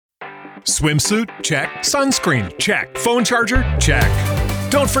Swimsuit? Check. Sunscreen? Check. Phone charger? Check.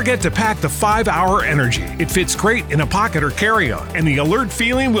 Don't forget to pack the 5-Hour Energy. It fits great in a pocket or carry-on, and the alert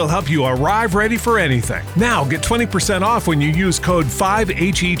feeling will help you arrive ready for anything. Now get 20% off when you use code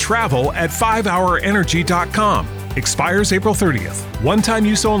 5HETRAVEL at 5hourenergy.com. Expires April 30th. One-time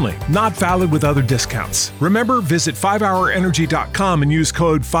use only. Not valid with other discounts. Remember, visit 5hourenergy.com and use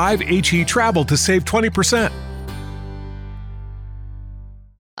code 5HETRAVEL to save 20%.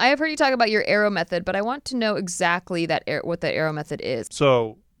 I have heard you talk about your arrow method, but I want to know exactly what the arrow method is.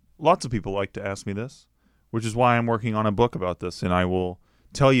 So lots of people like to ask me this, which is why I'm working on a book about this, and I will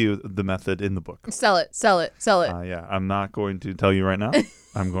tell you the method in the book. Sell it. Yeah, I'm not going to tell you right now.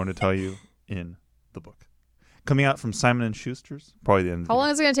 I'm going to tell you in the book. Coming out from Simon & Schuster's, probably the end of the How year.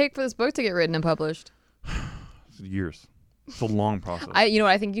 long is it going to take for this book to get written and published? Years. It's a long process. You know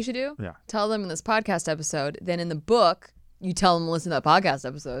what I think you should do? Yeah. Tell them in this podcast episode, then in the book, you tell them to listen to that podcast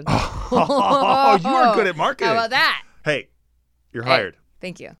episode. Oh, you are good at marketing. How about that? Hey, you're hired.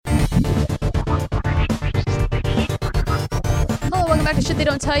 Thank you. Hello, welcome back to Shit They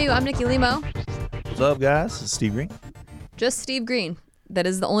Don't Tell You. I'm Nikki Limo. What's up, guys? It's Steve Green. Just Steve Green. That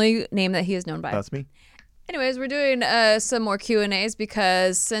is the only name that he is known by. That's me. Anyways, we're doing some more Q&As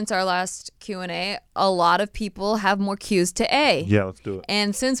because since our last Q&A, a lot of people have more Qs to A. Yeah, let's do it.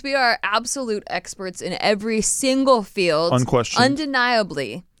 And since we are absolute experts in every single field, Unquestioned.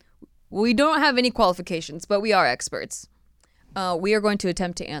 undeniably, we don't have any qualifications, but we are experts. We are going to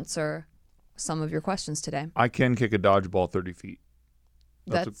attempt to answer some of your questions today. I can kick a dodgeball 30 feet.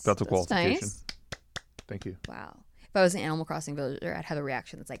 That's a qualification. Nice. Thank you. Wow. If I was an Animal Crossing villager, I'd have a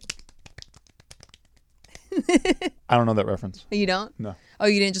reaction that's like... I don't know that reference. You don't? No. Oh,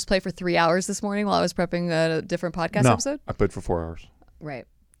 you didn't just play for 3 hours this morning while I was prepping a different podcast No, episode? I played for 4 hours. Right.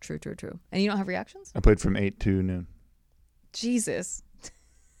 True. And you don't have reactions? I played from 8 to noon. Jesus.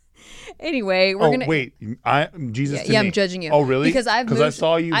 Anyway, we're gonna. Wait, Jesus. Yeah, me. I'm judging you. Oh, really? Because I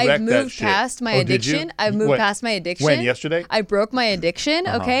saw you. I've moved past my addiction. I've moved past my addiction. When? Yesterday? I broke my addiction.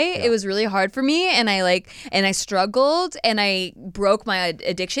 Okay, yeah. It was really hard for me, and I struggled, and I broke my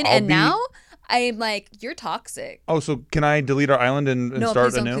addiction, now I'm like, you're toxic. Oh, so can I delete our island and No,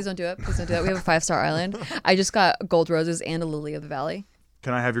 start please anew? please don't do it. Please don't do that. We have a 5-star island. I just got gold roses and a lily of the valley.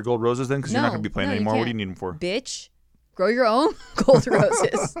 Can I have your gold roses then? Because you're not going to be playing anymore. What do you need them for? Bitch, grow your own gold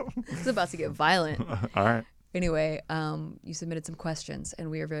roses. It's about to get violent. All right. Anyway, you submitted some questions, and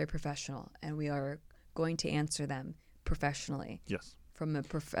we are very professional, and we are going to answer them professionally. Yes. From a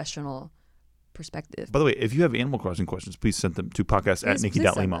professional perspective. By the way, if you have Animal Crossing questions, please send them to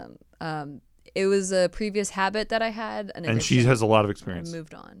podcast@nikki.limo. It was a previous habit that I had. And she has a lot of experience. I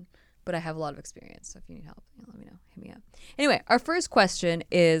moved on. But I have a lot of experience, so if you need help, let me know. Hit me up. Anyway, our first question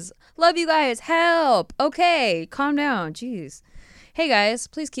is, love you guys, help. Okay, calm down, jeez. Hey guys,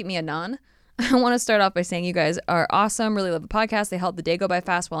 please keep me anon. I want to start off by saying you guys are awesome. Really love the podcast. They help the day go by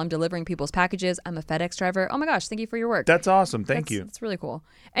fast while I'm delivering people's packages. I'm a FedEx driver. Oh my gosh, thank you for your work. That's awesome. Thank you. It's really cool.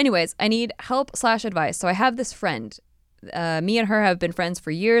 Anyways, I need help/advice. So I have this friend. Me and her have been friends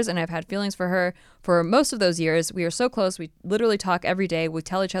for years, and I've had feelings for her for most of those years. We are so close. We literally talk every day. We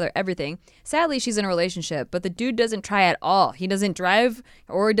tell each other everything. Sadly, she's in a relationship, but the dude doesn't try at all. He doesn't drive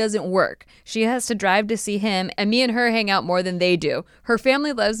or doesn't work. She has to drive to see him, and me and her hang out more than they do. Her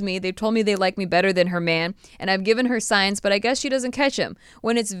family loves me. They've told me they like me better than her man, and I've given her signs, but I guess she doesn't catch him.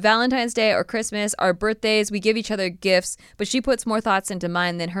 When it's Valentine's Day or Christmas, our birthdays, we give each other gifts, but she puts more thoughts into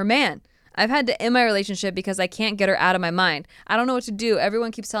mine than her man. I've had to end my relationship because I can't get her out of my mind. I don't know what to do.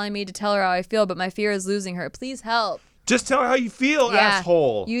 Everyone keeps telling me to tell her how I feel, but my fear is losing her. Please help. Just tell her how you feel,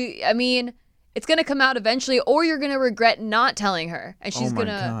 asshole. It's going to come out eventually, or you're going to regret not telling her. And she's going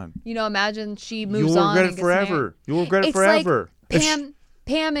God. to, imagine she moves on. You'll regret it forever. You'll regret it forever. Like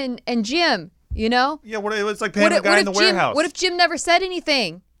Pam and Jim, Yeah, it's like Pam and the guy in the warehouse. What if Jim never said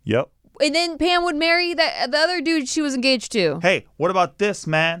anything? Yep. And then Pam would marry the other dude she was engaged to. Hey, what about this,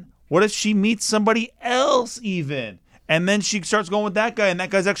 man? What if she meets somebody else even? And then she starts going with that guy, and that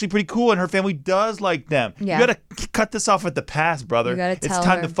guy's actually pretty cool, and her family does like them. Yeah. You got to cut this off at the pass, brother. You gotta tell it's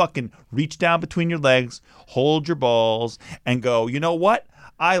time her. to fucking reach down between your legs, hold your balls, and go, you know what?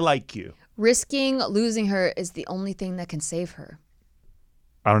 I like you. Risking losing her is the only thing that can save her.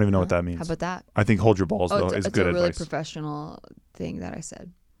 I don't even know what that means. How about that? I think hold your balls, though, is good advice. It's a really professional thing that I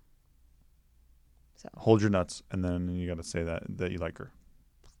said. So Hold your nuts, and then you got to say that you like her.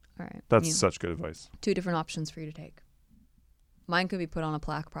 All right. That's such good advice. 2 different options for you to take. Mine could be put on a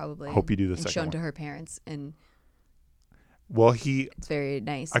plaque probably. I hope you do the and second shown one. to her parents, and it's very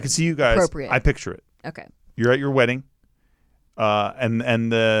nice. I can see you guys. Appropriate. I picture it. Okay. You're at your wedding,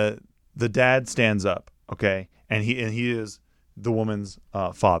 and the dad stands up, okay, and he is the woman's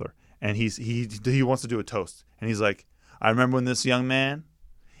father, and he wants to do a toast, and he's like, I remember when this young man,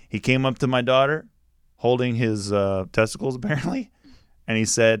 he came up to my daughter, holding his testicles apparently, and he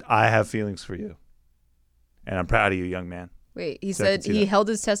said, "I have feelings for you, and I'm proud of you, young man." Wait, he said he held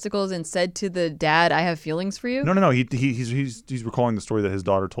his testicles and said to the dad, "I have feelings for you." No. He's recalling the story that his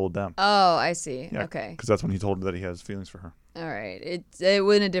daughter told them. Oh, I see. Yeah, okay. Because that's when he told her that he has feelings for her. All right. It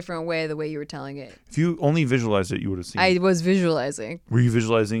went a different way the way you were telling it. If you only visualized it, you would have seen. I was visualizing. Were you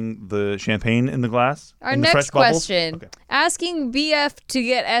visualizing the champagne in the glass? Our in the next fresh bubbles? question. Okay. Asking BF to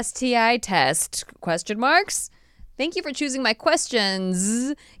get STI test? Question marks. Thank you for choosing my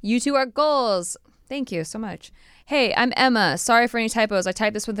questions. You two are goals. Thank you so much. Hey, I'm Emma. Sorry for any typos. I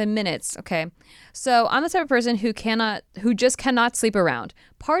typed this within minutes. Okay. So I'm the type of person who just cannot sleep around.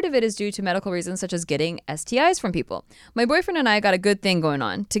 Part of it is due to medical reasons such as getting STIs from people. My boyfriend and I got a good thing going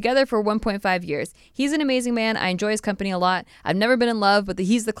on, together for 1.5 years. He's an amazing man. I enjoy his company a lot. I've never been in love, but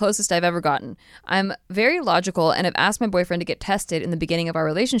he's the closest I've ever gotten. I'm very logical and have asked my boyfriend to get tested in the beginning of our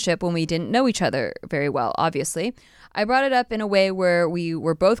relationship when we didn't know each other very well, obviously. I brought it up in a way where we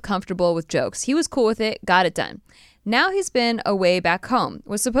were both comfortable with jokes. He was cool with it, got it done. Now he's been away back home.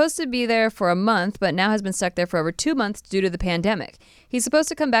 Was supposed to be there for a month, but now has been stuck there for over 2 months due to the pandemic. He's supposed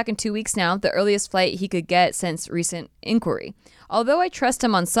to come back in 2 weeks now, the earliest flight he could get since recent inquiry. Although I trust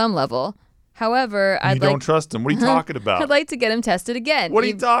him on some level, however, You don't trust him. What are you talking about? I'd like to get him tested again. What are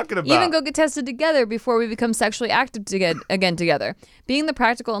you talking about? Even go get tested together before we become sexually active again together. Being the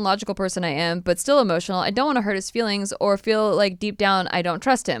practical and logical person I am, but still emotional, I don't want to hurt his feelings or feel like deep down I don't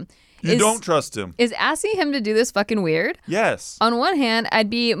trust him. You don't trust him. Is asking him to do this fucking weird? Yes. On one hand,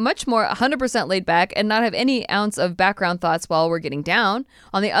 I'd be much more 100% laid back and not have any ounce of background thoughts while we're getting down.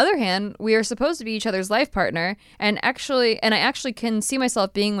 On the other hand, we are supposed to be each other's life partner, and I actually can see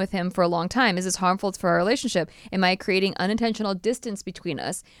myself being with him for a long time. Is this harmful for our relationship? Am I creating unintentional distance between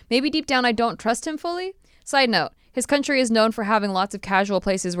us? Maybe deep down I don't trust him fully? Side note, his country is known for having lots of casual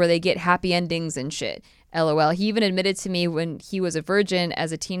places where they get happy endings and shit. LOL. He even admitted to me when he was a virgin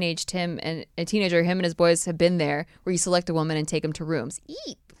as a teenager, him and his boys have been there where you select a woman and take them to rooms.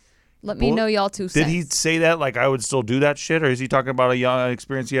 Eat. Let me know y'all 2 cents. Did he say that like I would still do that shit, or is he talking about a young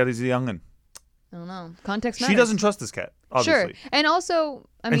experience he had as a youngin'? I don't know. Context matters. She doesn't trust this cat, obviously. Sure. And also,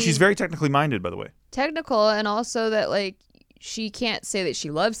 and she's very technically minded, by the way. Technical, and also that like she can't say that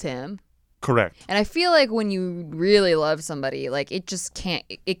she loves him. Correct. And I feel like when you really love somebody, like it just can't,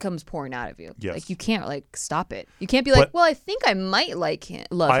 it comes pouring out of you. Yes. Like you can't like stop it. You can't be like, well, I think I might love him.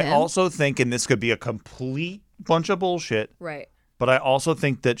 I also think, and this could be a complete bunch of bullshit. Right. But I also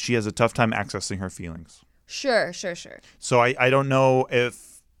think that she has a tough time accessing her feelings. Sure. So I don't know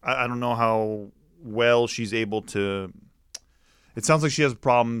I don't know how well she's able to. It sounds like she has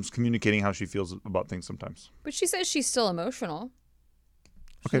problems communicating how she feels about things sometimes. But she says she's still emotional.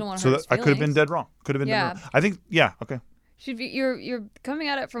 Okay, so I could have been dead wrong. Dead wrong. I think, okay. You're coming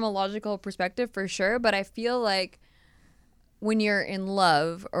at it from a logical perspective for sure, but I feel like when you're in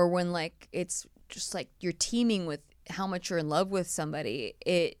love or when like it's just like you're teaming with how much you're in love with somebody,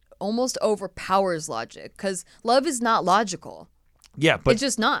 it almost overpowers logic because love is not logical. Yeah, but it's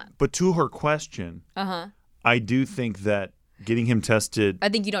just not. But to her question, I do think that getting him tested. I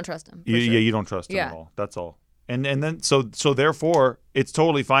think you don't trust him. Yeah, you don't trust him at all. That's all. And then so therefore it's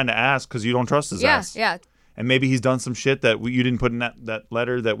totally fine to ask because you don't trust his ass. Yeah. And maybe he's done some shit that you didn't put in that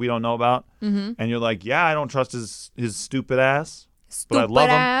letter that we don't know about. Mm-hmm. And you're like, yeah, I don't trust his stupid ass. But I love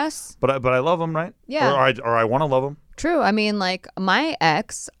him. But I love him, right? Yeah. Or I want to love him. True. I mean, like my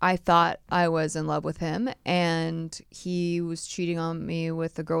ex, I thought I was in love with him, and he was cheating on me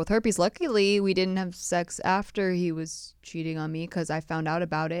with a girl with herpes. Luckily, we didn't have sex after he was cheating on me because I found out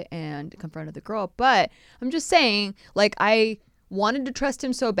about it and confronted the girl. But I'm just saying, like, I wanted to trust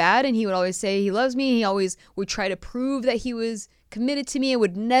him so bad, and he would always say he loves me. He always would try to prove that he was committed to me and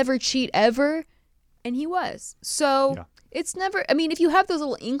would never cheat ever. And he was. So it's never, I mean, if you have those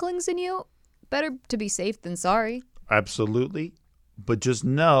little inklings in you, better to be safe than sorry. Absolutely. But just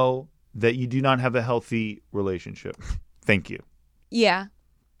know that you do not have a healthy relationship. Thank you. Yeah.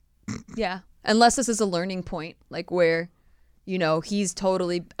 Yeah. Unless this is a learning point, like where, you know, he's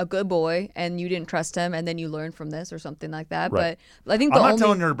totally a good boy and you didn't trust him and then you learn from this or something like that. Right. But I think I'm not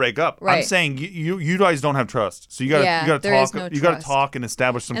telling her to break up. Right. I'm saying you guys don't have trust. So you gotta talk. You gotta talk and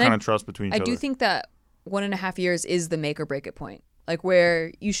establish some kind of trust between each other. I do think that 1.5 years is the make or break it point. Like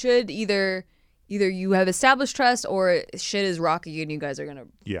where you should either you have established trust or shit is rocky and you guys are going to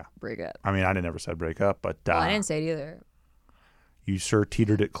break up. I mean, I never said break up, but... I didn't say it either. You sure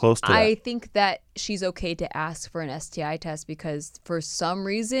teetered it close to that. I think that she's okay to ask for an STI test because for some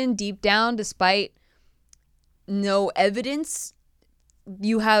reason, deep down, despite no evidence,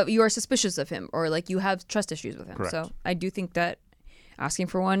 you are suspicious of him, or like you have trust issues with him. Correct. So I do think that asking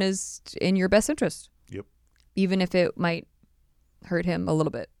for one is in your best interest. Yep. Even if it might hurt him a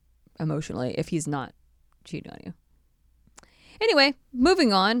little bit emotionally if he's not cheating on you. Anyway,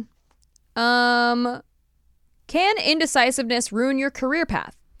 moving on. Can indecisiveness ruin your career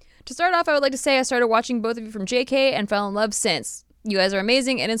path? To start off, I would like to say I started watching both of you from JK and fell in love since. You guys are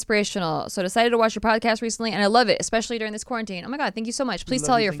amazing and inspirational. So I decided to watch your podcast recently, and I love it, especially during this quarantine. Oh my God, thank you so much. Please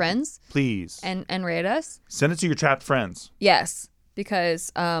tell your friends. Please. And rate us. Send it to your trapped friends. Yes,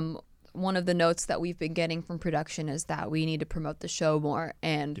 because one of the notes that we've been getting from production is that we need to promote the show more,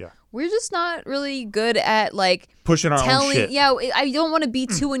 and we're just not really good at like pushing our own shit. Yeah, I don't want to be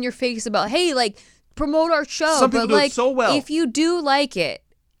too in your face about, hey, like promote our show. Some people but do like it so well. If you do like it,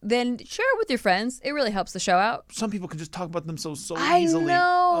 then share it with your friends. It really helps the show out. Some people can just talk about themselves so I easily.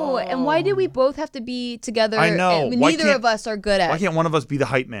 know. And why do we both have to be together? I know. Neither of us are good at it. Why can't one of us be the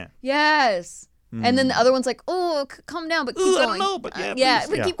hype man? Yes. And then the other one's like, oh, calm down, but keep going. I don't know, but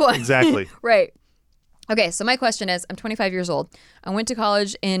but keep going. Exactly. Right. Okay, so my question is, I'm 25 years old. I went to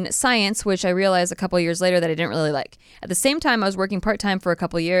college in science, which I realized a couple years later that I didn't really like. At the same time, I was working part-time for a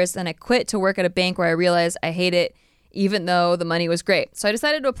couple years, then I quit to work at a bank where I realized I hate it, even though the money was great. So I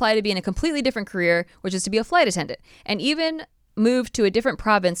decided to apply to be in a completely different career, which is to be a flight attendant, and even moved to a different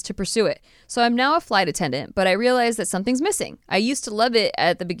province to pursue it. So I'm now a flight attendant, but I realized that something's missing. I used to love it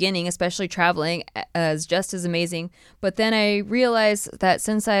at the beginning, especially traveling, as just as amazing, but then I realized that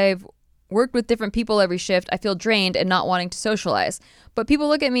since I've worked with different people every shift, I feel drained and not wanting to socialize. But people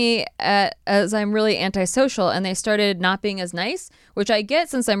look at me as I'm really antisocial, and they started not being as nice, which I get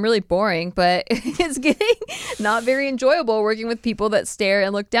since I'm really boring, but it's getting not very enjoyable working with people that stare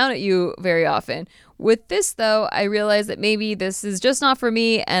and look down at you very often. With this, though, I realized that maybe this is just not for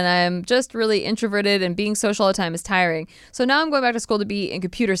me, and I'm just really introverted, and being social all the time is tiring. So now I'm going back to school to be in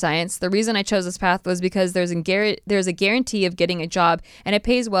computer science. The reason I chose this path was because there's a guarantee of getting a job, and it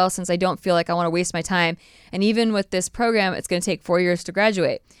pays well since I don't feel like I want to waste my time. And even with this program, it's going to take 4 years to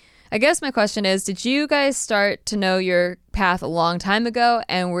graduate. I guess my question is, did you guys start to know your path a long time ago?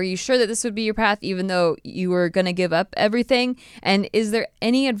 And were you sure that this would be your path even though you were going to give up everything? And is there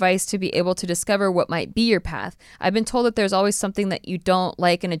any advice to be able to discover what might be your path? I've been told that there's always something that you don't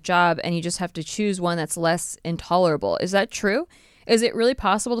like in a job and you just have to choose one that's less intolerable. Is that true? Is it really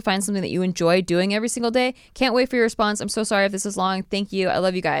possible to find something that you enjoy doing every single day? Can't wait for your response. I'm so sorry if this is long. Thank you. I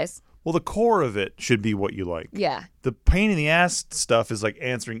love you guys. Well, the core of it should be what you like. Yeah. The pain in the ass stuff is like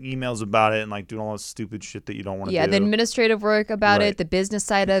answering emails about it and like doing all this stupid shit that you don't want to do. Yeah, the administrative work about it, the business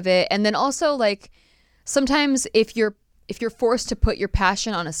side of it. And then also like sometimes if you're forced to put your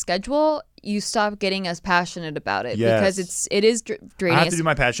passion on a schedule, you stop getting as passionate about it because it is draining. I have to do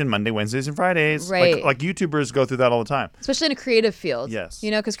my passion Monday, Wednesdays, and Fridays. Right. Like YouTubers go through that all the time. Especially in a creative field. Yes.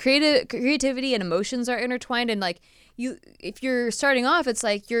 You know, because creativity and emotions are intertwined, and like if you're starting off, it's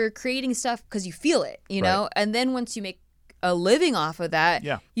like you're creating stuff because you feel it, you know? And then once you make a living off of that,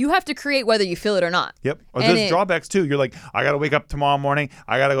 you have to create whether you feel it or not. Yep. Or there's drawbacks too. You're like, I got to wake up tomorrow morning.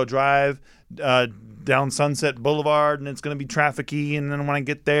 I got to go drive down Sunset Boulevard, and it's going to be trafficy. And then when I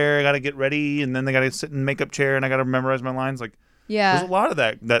get there, I got to get ready. And then they got to sit in the makeup chair, and I got to memorize my lines. Like, there's a lot of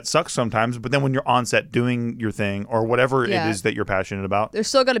that sucks sometimes. But then when you're on set doing your thing or whatever it is that you're passionate about, there's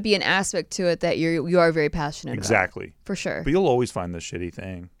still got to be an aspect to it that you are very passionate about. Exactly. For sure. But you'll always find the shitty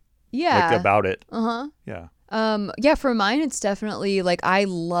thing. Yeah. Like about it. Uh-huh. Yeah. Yeah, for mine, it's definitely like I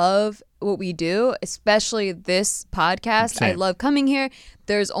love what we do, especially this podcast. Same. I love coming here.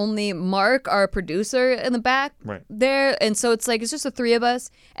 There's only Mark, our producer, in the back there. And so it's like, it's just the three of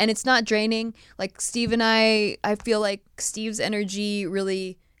us and it's not draining. Like Steve and I feel like Steve's energy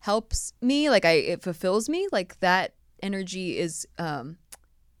really helps me. Like it fulfills me. Like that energy is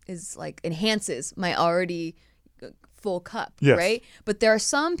like enhances my already full cup, right? But there are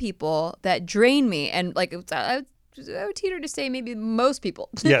some people that drain me, and like I would teeter to say maybe most people.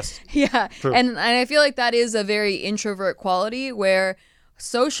 Yes. Yeah. True. And I feel like that is a very introvert quality where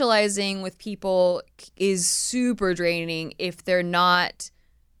socializing with people is super draining if they're not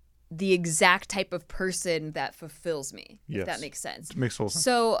the exact type of person that fulfills me, if that makes sense. It makes full sense.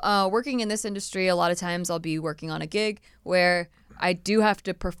 So working in this industry, a lot of times I'll be working on a gig where I do have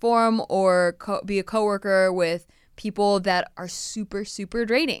to perform or be a coworker with people that are super, super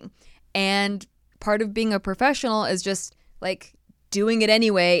draining. And part of being a professional is just like doing it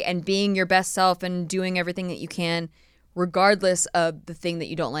anyway and being your best self and doing everything that you can regardless of the thing that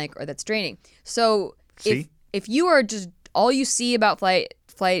you don't like or that's draining. So if you are just all you see about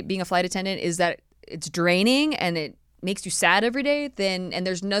flight being a flight attendant is that it's draining and it makes you sad every day, then and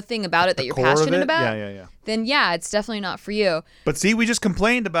there's nothing about it that you're passionate about, then yeah, it's definitely not for you. But see, we just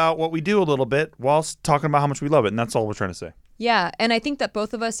complained about what we do a little bit whilst talking about how much we love it, and that's all we're trying to say. Yeah, and I think that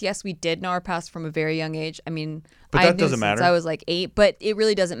both of us, yes, we did know our past from a very young age. I mean, but that doesn't matter. Since I was like 8, but it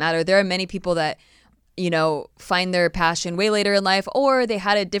really doesn't matter. There are many people that, you know, find their passion way later in life, or they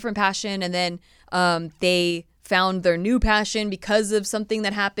had a different passion and then they found their new passion because of something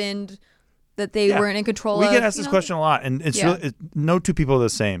that happened that they weren't in control of. We get asked this question a lot, and it's really, no two people are the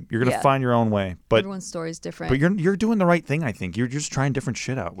same. You're going to find your own way. But everyone's story is different. But you're doing the right thing, I think. You're just trying different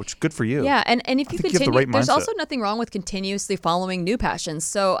shit out, which is good for you. Yeah, and if you continue, there's also nothing wrong with continuously following new passions.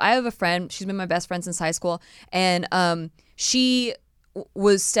 So I have a friend, she's been my best friend since high school, and she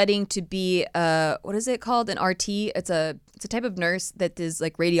was studying to be, what is it called? An RT. It's a type of nurse that does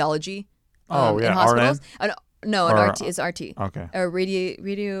like radiology in hospitals. No, an RT is RT. Okay. A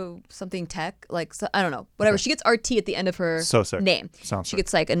radio something tech, like, so, I don't know, whatever. Okay. She gets RT at the end of her name. She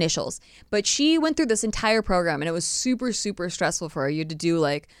gets like initials. But she went through this entire program and it was super, super stressful for her. You had to do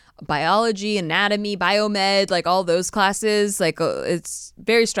like biology, anatomy, biomed, like all those classes. Like it's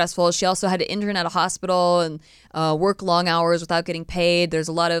very stressful. She also had to intern at a hospital and work long hours without getting paid. There's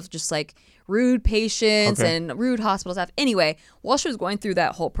a lot of just like rude patients and rude hospital staff. Anyway, while she was going through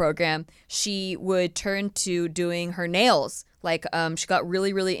that whole program, she would turn to doing her nails. Like she got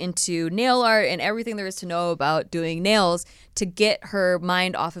really, really into nail art and everything there is to know about doing nails to get her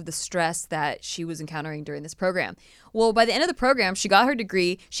mind off of the stress that she was encountering during this program. Well, by the end of the program, she got her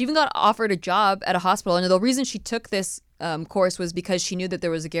degree. She even got offered a job at a hospital. And the reason she took this course was because she knew that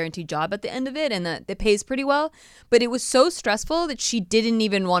there was a guaranteed job at the end of it and that it pays pretty well. But it was so stressful that she didn't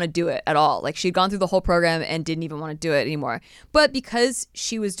even want to do it at all. Like she'd gone through the whole program and didn't even want to do it anymore. But because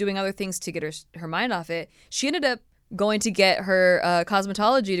she was doing other things to get her mind off it, she ended up going to get her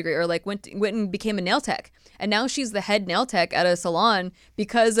cosmetology degree, or like went and became a nail tech. And now she's the head nail tech at a salon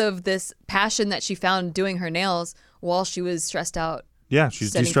because of this passion that she found doing her nails while she was stressed out. Yeah,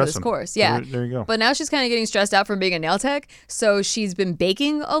 she's de-stressing. This course. Yeah. There you go. But now she's kind of getting stressed out from being a nail tech. So she's been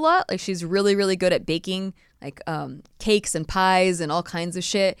baking a lot. Like she's really, really good at baking like cakes and pies and all kinds of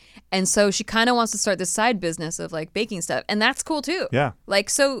shit. And so she kind of wants to start this side business of like baking stuff. And that's cool too. Yeah. Like,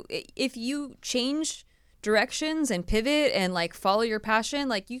 so if you change directions and pivot and like follow your passion,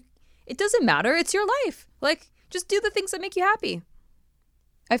 like it doesn't matter. It's your life. Like just do the things that make you happy.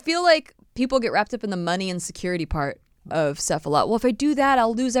 I feel like people get wrapped up in the money and security part of stuff a lot. Well, if I do that,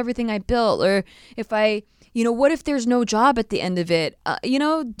 I'll lose everything I built. Or if I, what if there's no job at the end of it?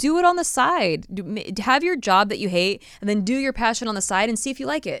 Do it on the side. Have your job that you hate and then do your passion on the side and see if you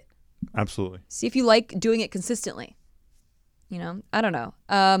like it. Absolutely. See if you like doing it consistently. I don't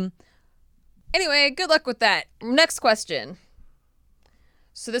know. Anyway, good luck with that. Next question.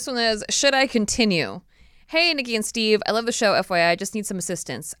 So this one is, should I continue? Hey, Nikki and Steve, I love the show, FYI, I just need some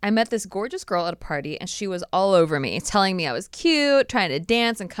assistance. I met this gorgeous girl at a party, and she was all over me, telling me I was cute, trying to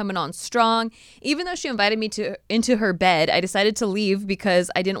dance, and coming on strong. Even though she invited me into her bed, I decided to leave because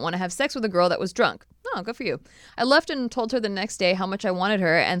I didn't want to have sex with a girl that was drunk. Oh, good for you. I left and told her the next day how much I wanted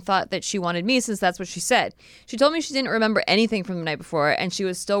her and thought that she wanted me since that's what she said. She told me she didn't remember anything from the night before and she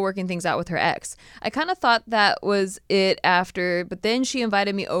was still working things out with her ex. I kind of thought that was it after, but then she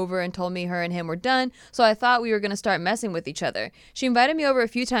invited me over and told me her and him were done, so I thought we were going to start messing with each other. She invited me over a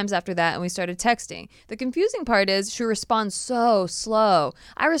few times after that and we started texting. The confusing part is she responds so slow.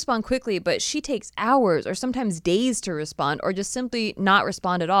 I respond quickly, but she takes hours or sometimes days to respond or just simply not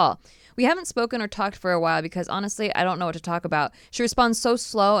respond at all. We haven't spoken or talked for a while because honestly, I don't know what to talk about. She responds so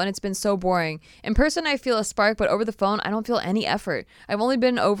slow and it's been so boring. In person, I feel a spark, but over the phone, I don't feel any effort. I've only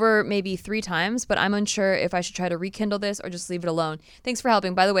been over maybe 3 times, but I'm unsure if I should try to rekindle this or just leave it alone. Thanks for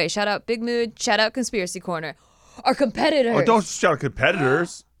helping. By the way, shout out Big Mood, shout out Conspiracy Corner. Our competitors. Oh, don't shout out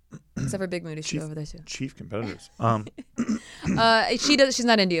competitors. Except for Big Mood, she's over there too. Chief competitors. She's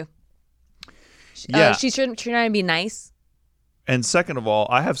not into you. Yeah. She's trying to be nice. And second of all,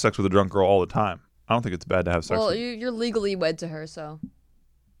 I have sex with a drunk girl all the time. I don't think it's bad to have sex with her. Well, you're legally wed to her, so.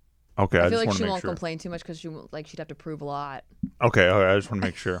 Okay, I just feel like want to she make won't sure. complain too much because she'd have to prove a lot. Okay, I just want to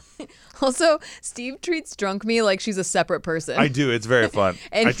make sure. Also, Steve treats drunk me like she's a separate person. I do. It's very fun.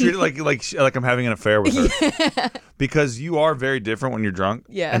 I treat it like I'm having an affair with her. Yeah. Because you are very different when you're drunk.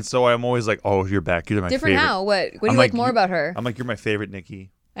 Yeah. And so I'm always like, oh, you're back. You're my different favorite. How? What do you like more about her? I'm like, you're my favorite,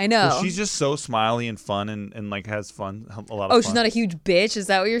 Nikki. I know. Well, she's just so smiley and fun and like has fun, a lot of fun. Oh, she's not a huge bitch? Is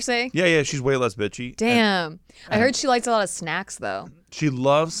that what you're saying? Yeah, she's way less bitchy. Damn. I heard she likes a lot of snacks, though. She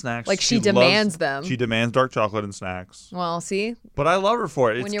loves snacks. Like she demands them. She demands dark chocolate and snacks. Well, see? But I love her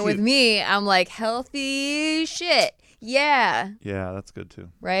for it. It's when you're cute. with me, I'm like, healthy shit. Yeah. Yeah, that's good too.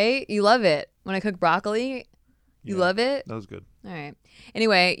 Right? You love it. When I cook broccoli, You love it? That was good. All right.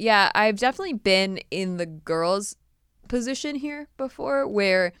 Anyway, yeah, I've definitely been in the girls' position here before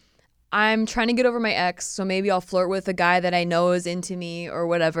where I'm trying to get over my ex, so maybe I'll flirt with a guy that I know is into me or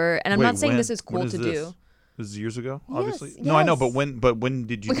whatever. And I'm not saying this is cool to do. This is years ago, obviously. Yes. No, I know, but when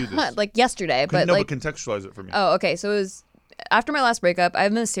did you do this? Like yesterday, but contextualize it for me. Oh, okay. So it was after my last breakup.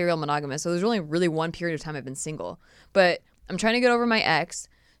 I've been a serial monogamous, so there's only really one period of time I've been single. But I'm trying to get over my ex,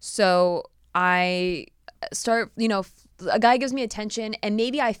 so I start, a guy gives me attention, and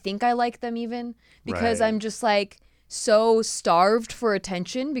maybe I think I like them even because I'm just like so starved for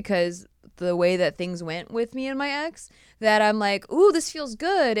attention because the way that things went with me and my ex that I'm like, ooh, this feels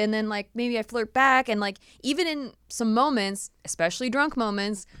good. And then like maybe I flirt back, and like even in some moments, especially drunk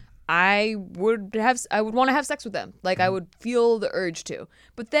moments, I would want to have sex with them. Like I would feel the urge to.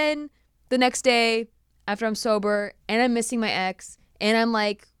 But then the next day after I'm sober and I'm missing my ex and I'm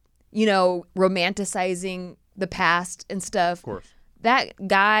like, romanticizing the past and stuff. Of course. That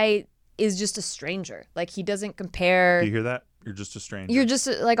guy is just a stranger. Like he doesn't compare. Do you hear that? You're just a stranger. You're just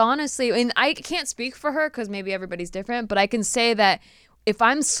like, honestly, and I can't speak for her because maybe everybody's different, but I can say that if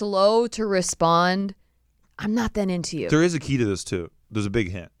I'm slow to respond, I'm not that into you. There is a key to this too. There's a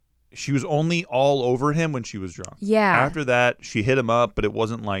big hint. She was only all over him when she was drunk. Yeah. After that, she hit him up, but it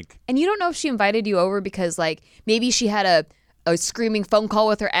wasn't like. And you don't know if she invited you over because like maybe she had a screaming phone call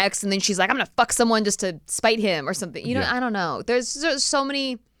with her ex, and then she's like, I'm gonna fuck someone just to spite him or something. I don't know. There's so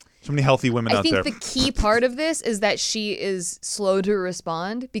many healthy women out there. I think the key part of this is that she is slow to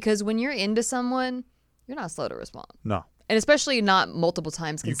respond, because when you're into someone, you're not slow to respond. No. And especially not multiple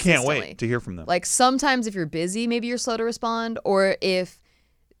times consistently. You can't wait to hear from them. Like sometimes if you're busy, maybe you're slow to respond, or if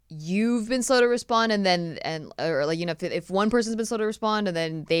you've been slow to respond if one person's been slow to respond and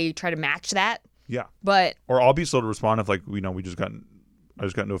then they try to match that. Yeah. But or I'll be slow to respond if I just got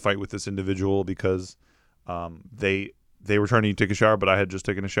into a fight with this individual because they were trying to take a shower, but I had just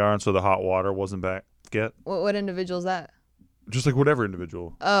taken a shower, and so the hot water wasn't back yet. What individual is that? Just like whatever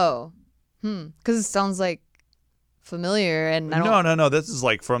individual. Oh. Because it sounds like familiar, and I don't... No. This is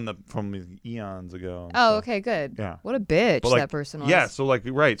like from eons ago. Oh, okay, good. Yeah. What a bitch that person was. Yeah, so like,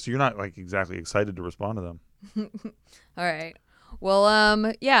 right. So you're not like exactly excited to respond to them. All right.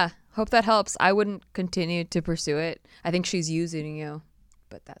 Well, yeah. Hope that helps. I wouldn't continue to pursue it. I think she's using you,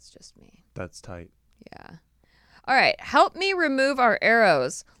 but that's just me. That's tight. Yeah. All right. Help me remove our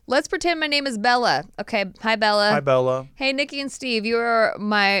arrows. Let's pretend my name is Bella. Okay. Hi, Bella. Hi, Bella. Hey, Nikki and Steve. You are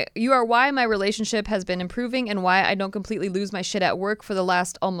why my relationship has been improving and why I don't completely lose my shit at work for the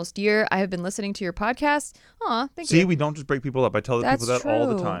last almost year. I have been listening to your podcast. Aw, thank you. See, we don't just break people up. I tell people that all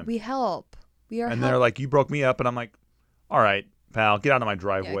the time. We help. And they're like, you broke me up. And I'm like, all right, pal, get out of my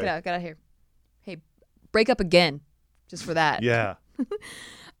driveway. Yeah, get out of here. Hey, break up again. Just for that. Yeah.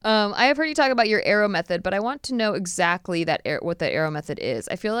 I have heard you talk about your arrow method, but I want to know exactly what that arrow method is.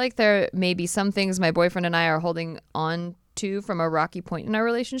 I feel like there may be some things my boyfriend and I are holding on to from a rocky point in our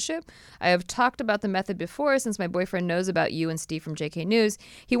relationship. I have talked about the method before since my boyfriend knows about you and Steve from JK News.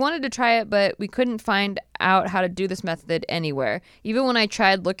 He wanted to try it, but we couldn't find out how to do this method anywhere. Even when I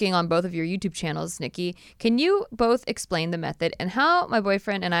tried looking on both of your YouTube channels, Nikki, can you both explain the method and how my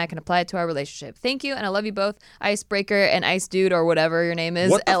boyfriend and I can apply it to our relationship? Thank you, and I love you both, Icebreaker and Ice Dude, or whatever your name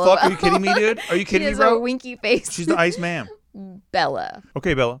is. What the fuck? Are you kidding me, dude? Are you kidding me, bro? He has a winky face. She's the Ice Man. Bella.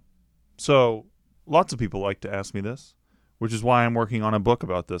 Okay, Bella. So lots of people like to ask me this, which is why I'm working on a book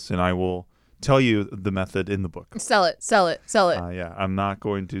about this, and I will tell you the method in the book. Sell it. Yeah, I'm not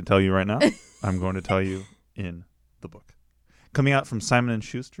going to tell you right now. I'm going to tell you in the book. Coming out from Simon &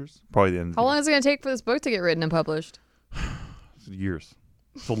 Schuster's, probably the end of the year. How long is it going to take for this book to get written and published? Years.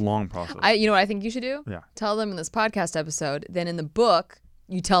 It's a long process. You know what I think you should do? Yeah. Tell them in this podcast episode, then in the book,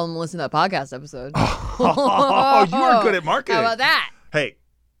 you tell them to listen to that podcast episode. Oh, you are good at marketing. How about that? Hey,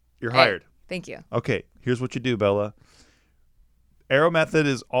 you're hired. Thank you. Okay, here's what you do, Bella. Arrow method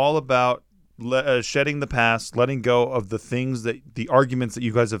is all about shedding the past, letting go of the arguments that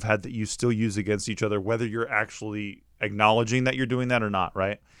you guys have had that you still use against each other, whether you're actually acknowledging that you're doing that or not,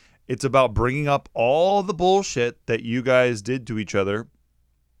 right? It's about bringing up all the bullshit that you guys did to each other.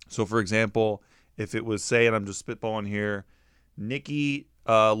 So, for example, if it was, say, and I'm just spitballing here, Nikki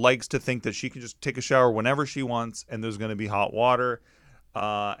likes to think that she can just take a shower whenever she wants and there's going to be hot water.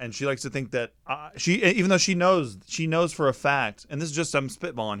 And she likes to think that even though she knows for a fact, and this is just, I'm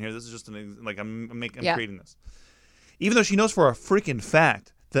spitballing here. This is just I'm creating this. Even though she knows for a freaking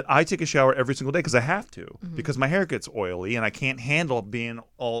fact that I take a shower every single day because I have to, because my hair gets oily and I can't handle being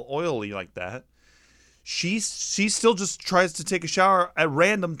all oily like that. She still just tries to take a shower at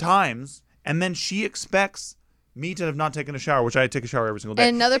random times, and then she expects me to have not taken a shower, which I take a shower every single day.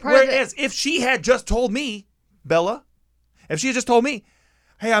 And another part Whereas if she had just told me Bella. If she had just told me,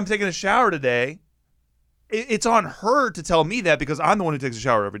 hey, I'm taking a shower today, it's on her to tell me that because I'm the one who takes a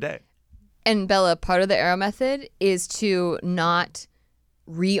shower every day. And Bella, part of the arrow method is to not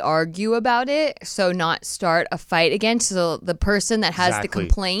re-argue about it, so not start a fight again. So the person that has the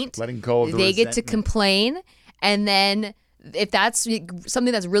complaint, letting go of the they get to complain, and then if that's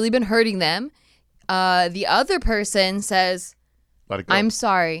something that's really been hurting them, the other person says, let it go. I'm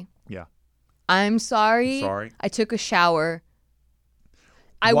sorry. Yeah. I'm sorry. I took a shower.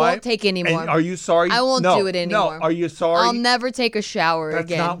 I won't take any more. And are you sorry? I won't do it anymore. No, are you sorry? I'll never take a shower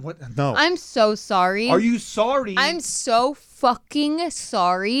again. That's not what. No. I'm so sorry. Are you sorry? I'm so fucking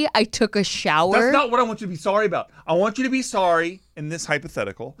sorry. I took a shower. That's not what I want you to be sorry about. I want you to be sorry in this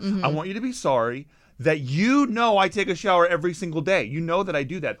hypothetical. Mm-hmm. I want you to be sorry that you know I take a shower every single day. You know that I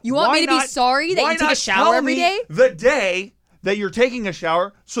do that. You want me to be sorry that you take a shower every day? The day that you're taking a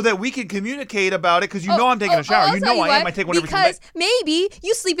shower so that we can communicate about it because you know I'm taking a shower. You know I am. I take one every single day. Because maybe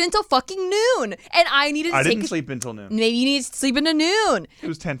you sleep until fucking noon and I needed to I didn't sleep until noon. Maybe you needed to sleep into noon. It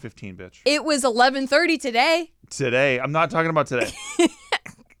was 10:15, bitch. It was 11:30 today. Today. I'm not talking about today.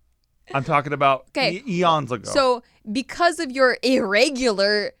 I'm talking about eons ago. So because of your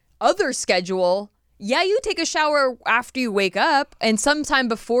irregular other schedule, yeah, you take a shower after you wake up and sometime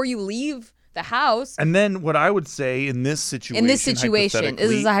before you leave the house. And then what I would say in this situation, this is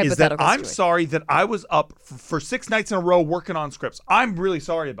a hypothetical is that I'm situation. sorry that I was up for 6 nights in a row working on scripts. I'm really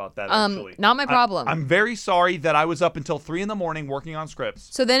sorry about that, actually. Not my problem. I'm very sorry that I was up until 3 a.m. working on scripts.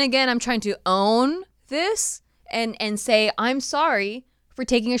 So then again, I'm trying to own this and say, I'm sorry for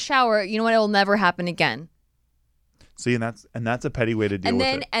taking a shower. You know what? It will never happen again. See, and that's a petty way to deal with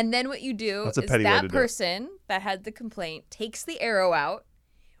it. And then what you do is that person that had the complaint takes the arrow out,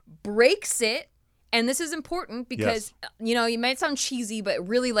 breaks it, and this is important because you know, you might sound cheesy, but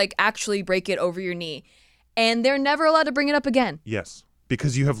really like actually break it over your knee, and they're never allowed to bring it up again. Yes,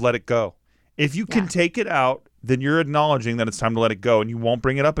 because you have let it go. If you can take it out, then you're acknowledging that it's time to let it go, and you won't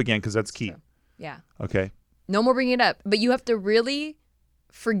bring it up again because that's key. True. Yeah. Okay. No more bringing it up, but you have to really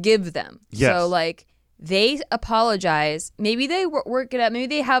forgive them. Yes. So like they apologize. Maybe they work it out. Maybe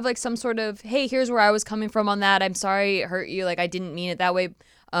they have like some sort of, hey, here's where I was coming from on that. I'm sorry it hurt you. Like I didn't mean it that way.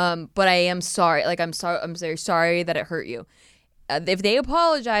 But I am sorry. Like I'm sorry. I'm very sorry that it hurt you. If they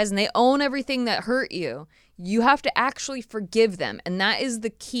apologize and they own everything that hurt you, you have to actually forgive them, and that is the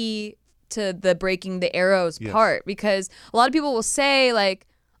key to the breaking the arrows part. Because a lot of people will say like,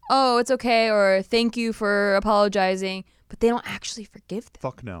 "Oh, it's okay," or "Thank you for apologizing," but they don't actually forgive them.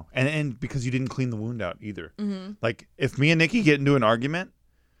 Fuck no. And because you didn't clean the wound out either. Mm-hmm. Like if me and Nikki get into an argument,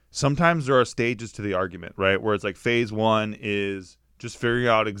 sometimes there are stages to the argument, right? Where it's like phase 1 is just figuring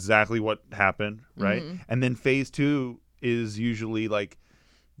out exactly what happened, right? Mm-hmm. And then phase 2 is usually like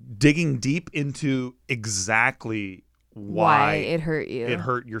digging deep into exactly why it hurt you. It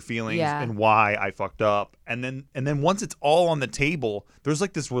hurt your feelings and why I fucked up. And then once it's all on the table, there's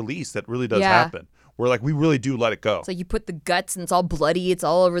like this release that really does happen. Where like we really do let it go. It's like you put the guts and it's all bloody, it's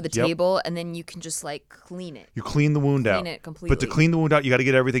all over the table, and then you can just like clean it. You clean the wound out. Clean it completely. But to clean the wound out, you got to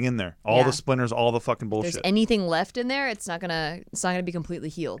get everything in there. All the splinters, all the fucking bullshit. If there's anything left in there, it's not gonna be completely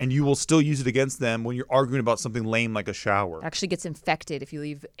healed. And you will still use it against them when you're arguing about something lame like a shower. It actually gets infected if you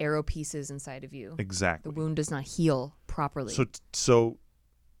leave arrow pieces inside of you. Exactly. The wound does not heal properly. So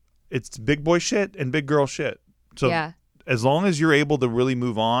it's big boy shit and big girl shit. So as long as you're able to really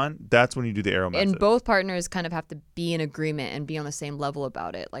move on, that's when you do the arrow method. And both partners kind of have to be in agreement and be on the same level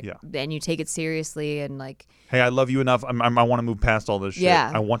about it. Like, then you take it seriously and like, hey, I love you enough. I want to move past all this shit.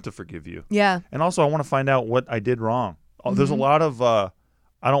 I want to forgive you. Yeah. And also, I want to find out what I did wrong. There's a lot of, I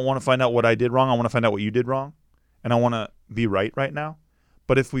don't want to find out what I did wrong. I want to find out what you did wrong. And I want to be right now.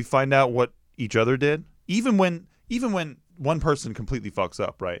 But if we find out what each other did, even when one person completely fucks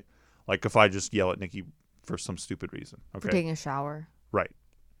up, right? Like if I just yell at Nikki for some stupid reason. Okay. For taking a shower. Right.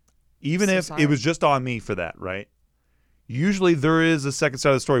 Even if it was just on me for that, right? Usually there is a second side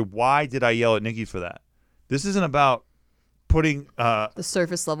of the story. Why did I yell at Nikki for that? This isn't about putting the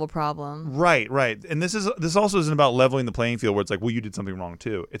surface level problem. Right. And this also isn't about leveling the playing field where it's like, well, you did something wrong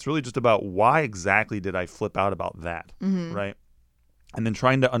too. It's really just about why exactly did I flip out about that, right? And then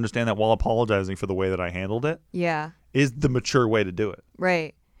trying to understand that while apologizing for the way that I handled it. Yeah. Is the mature way to do it.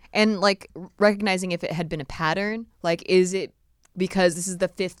 Right. And like recognizing if it had been a pattern, like is it because this is the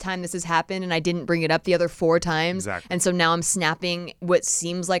 5th time this has happened and I didn't bring it up the other 4 times. Exactly. And so now I'm snapping what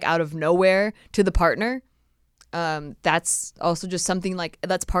seems like out of nowhere to the partner. That's also just something like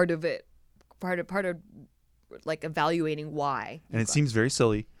that's part of it. Part of like evaluating why. And it seems very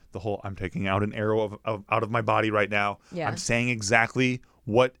silly. The whole I'm taking out an arrow out of my body right now. Yeah. I'm saying exactly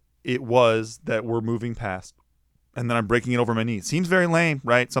what it was that we're moving past. and then I'm breaking it over my knee. Seems very lame,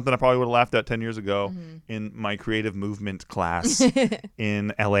 right? Something I probably would have laughed at 10 years ago in my creative movement class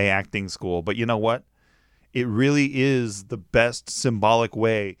in LA acting school. But you know what? It really is the best symbolic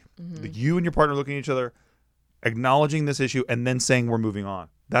way. You and your partner looking at each other, acknowledging this issue, and then saying we're moving on.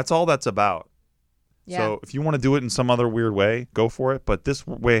 That's all that's about. Yeah. So if you want to do it in some other weird way, go for it. But this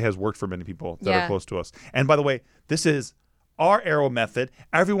way has worked for many people that are close to us. And by the way, this is our arrow method.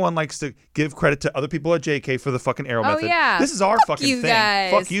 Everyone likes to give credit to other people at JK for the fucking arrow method. Yeah. This is our fucking thing.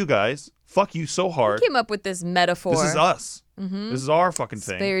 Guys. Fuck you guys. Fuck you so hard. Who came up with this metaphor? This is us. This is our fucking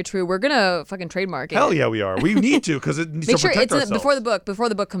thing. Very true. We're gonna fucking trademark it. Hell yeah, we are. We need to because it needs to protect ourselves. Before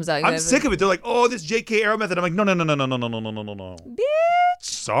the book comes out. I'm sick of it. They're like, oh, this JK arrow method. I'm like, no. Bitch.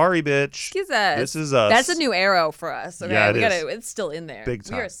 Sorry, bitch. Excuse us. This is us. That's a new arrow for us. Okay? Yeah, it's still in there. Big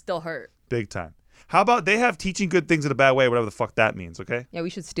time. We are still hurt. Big time. How about they have teaching good things in a bad way, whatever the fuck that means, okay? Yeah,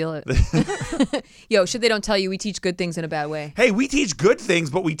 we should steal it. Yo, shit they don't tell you we teach good things in a bad way. Hey, we teach good things,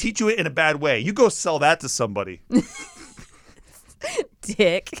 but we teach you it in a bad way. You go sell that to somebody.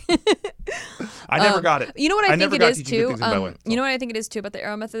 Dick. I never got it. You know what I think it is too? You know what I think it is too about the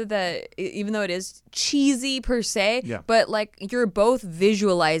arrow method, that even though it is cheesy per se, but like you're both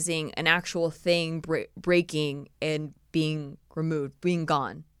visualizing an actual thing breaking and being removed, being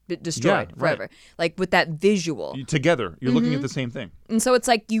gone. Destroyed forever, like with that visual. Together, you're looking at the same thing, and so it's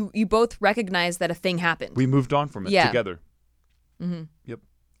like you both recognize that a thing happened. We moved on from it together. Yep.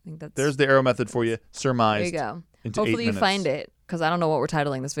 I think there's the arrow method for you, surmised. There you go. Into hopefully 8 minutes. You find it, because I don't know what we're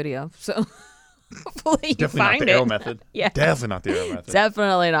titling this video. So hopefully you definitely find not the arrow method. Yeah, definitely not the arrow method.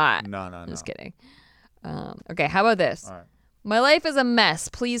 Definitely not. No. Just kidding. Okay, how about this? All right. My life is a mess.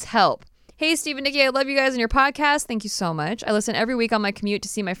 Please help. Hey, Steve and Nikki, I love you guys and your podcast. Thank you so much. I listen every week on my commute to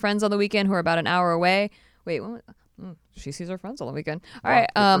see my friends on the weekend who are about an hour away. Wait, what? She sees her friends on the weekend. All right.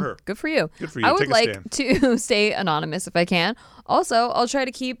 Good for you. Good for you. I would like to stay anonymous if I can. Also, I'll try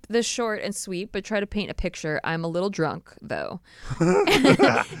to keep this short and sweet, but try to paint a picture. I'm a little drunk, though.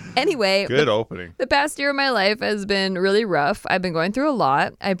 Anyway. Good opening. The past year of my life has been really rough. I've been going through a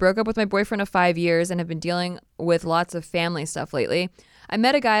lot. I broke up with my boyfriend of 5 years and have been dealing with lots of family stuff lately. I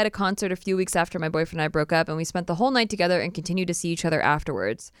met a guy at a concert a few weeks after my boyfriend and I broke up, and we spent the whole night together and continued to see each other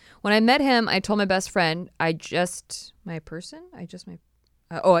afterwards. When I met him, I told my best friend, I think she's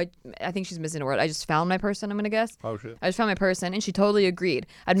missing a word. I just found my person, I'm going to guess. Oh, shit. I just found my person, and she totally agreed.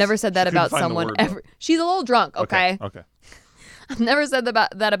 I've never said that about someone ever. She's a little drunk, okay? Okay. I've never said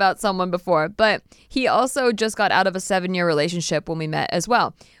that about someone before, but he also just got out of a 7-year relationship when we met as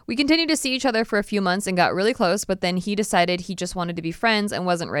well. We continued to see each other for a few months and got really close, but then he decided he just wanted to be friends and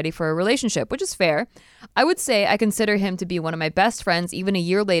wasn't ready for a relationship, which is fair. I would say I consider him to be one of my best friends even a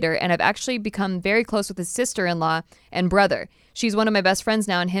year later, and I've actually become very close with his sister-in-law and brother. She's one of my best friends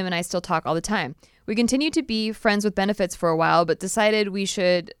now, and him and I still talk all the time. We continued to be friends with benefits for a while, but decided we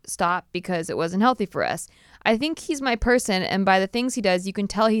should stop because it wasn't healthy for us. I think he's my person, and by the things he does, you can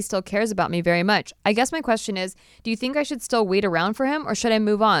tell he still cares about me very much. I guess my question is, do you think I should still wait around for him, or should I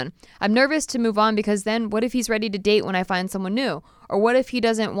move on? I'm nervous to move on because then what if he's ready to date when I find someone new? Or what if he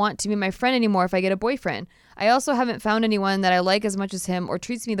doesn't want to be my friend anymore if I get a boyfriend? I also haven't found anyone that I like as much as him or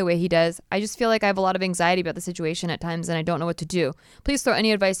treats me the way he does. I just feel like I have a lot of anxiety about the situation at times, and I don't know what to do. Please throw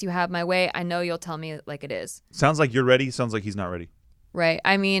any advice you have my way. I know you'll tell me like it is. Sounds like you're ready. Sounds like he's not ready. Right.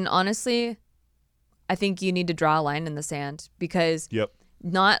 I mean, honestly, I think you need to draw a line in the sand, because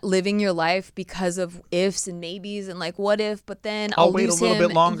not living your life because of ifs and maybes and like what if, but then I'll wait a little him.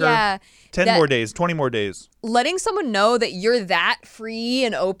 bit longer. Yeah, 10 more days, 20 more days. Letting someone know that you're that free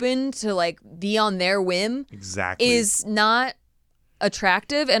and open to like be on their whim is not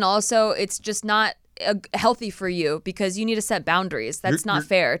attractive, and also it's just not healthy for you, because you need to set boundaries. That's not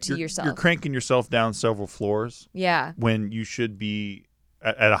fair to yourself. You're cranking yourself down several floors. Yeah. When you should be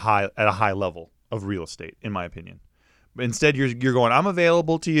at a high level of real estate, in my opinion. But instead, you're going, I'm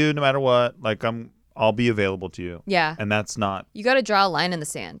available to you no matter what. Like I'll be available to you. Yeah. And that's not. You got to draw a line in the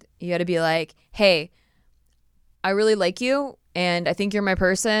sand. You got to be like, hey, I really like you, and I think you're my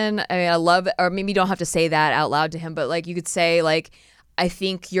person. I mean, I love, or maybe you don't have to say that out loud to him, but like you could say like, I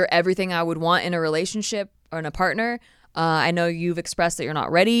think you're everything I would want in a relationship or in a partner. I know you've expressed that you're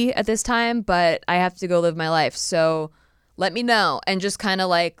not ready at this time, but I have to go live my life. So let me know, and just kind of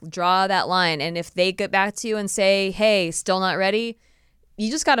like draw that line. And if they get back to you and say, hey, still not ready,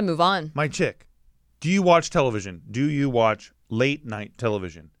 you just got to move on. My chick, do you watch television? Do you watch late night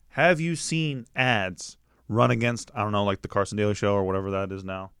television? Have you seen ads run against, I don't know, like the Carson Daly Show or whatever that is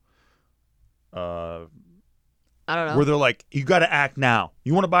now? I don't know. Where they're like, you got to act now.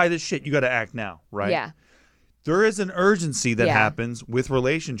 You want to buy this shit, you got to act now, right? Yeah. There is an urgency that happens with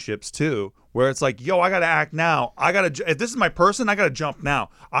relationships too, where it's like, yo, I got to act now. If this is my person, I got to jump now.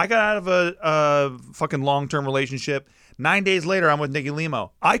 I got out of a fucking long-term relationship. 9 days later, I'm with Nikki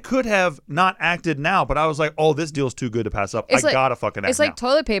Limo. I could have not acted now, but I was like, oh, this deal's too good to pass up. I gotta fucking act now. It's like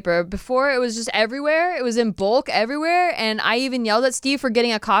toilet paper. Before, it was just everywhere. It was in bulk everywhere. And I even yelled at Steve for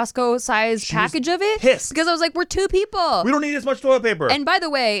getting a Costco-sized package of it. Pissed. Because I was like, we're two people. We don't need as much toilet paper. And by the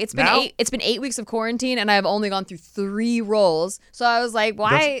way, it's been 8 weeks of quarantine, and I've only gone through 3 rolls. So I was like,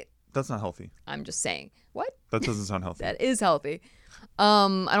 why? That's not healthy. I'm just saying. What? That doesn't sound healthy. That is healthy.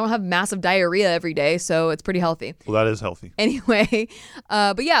 I don't have massive diarrhea every day, so it's pretty healthy. Well, that is healthy. Anyway,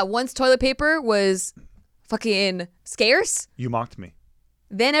 but yeah, once toilet paper was fucking scarce, you mocked me.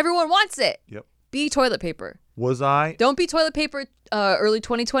 Then everyone wants it. Yep. Be toilet paper. Was I? Don't be toilet paper early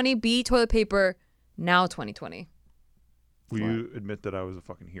 2020. Be toilet paper now 2020. Will you admit that I was a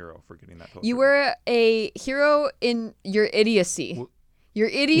fucking hero for getting that toilet paper? You were a hero in your idiocy. Your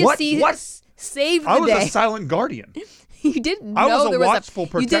idiocy saved the day. I was a silent guardian. You didn't know there was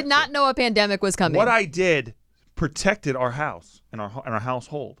protector. You did not know a pandemic was coming. What I did protected our house and our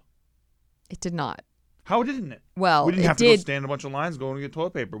household. It did not. How didn't it? Well, we didn't have to go stand in a bunch of lines going to get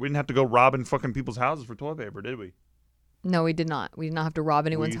toilet paper. We didn't have to go robbing fucking people's houses for toilet paper, did we? No, we did not. We did not have to rob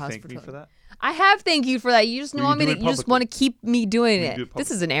anyone's house for toilet paper. Will you thank me for that? I have thanked you for that. You just want me to. You just want to keep me doing it.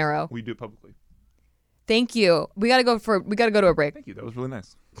 This is an arrow. We do it publicly. Thank you. We gotta go to a break. Thank you. That was really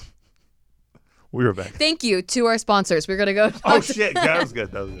nice. We were back. Thank you to our sponsors. We're gonna go. Oh shit, that was good.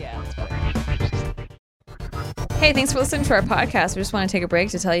 Yeah. Hey, thanks for listening to our podcast. We just want to take a break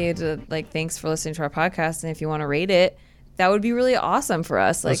to tell you thanks for listening to our podcast, and if you want to rate it, that would be really awesome for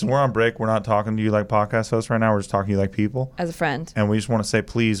us. Listen, we're on break. We're not talking to you like podcast hosts right now. We're just talking to you like people. As a friend. And we just want to say,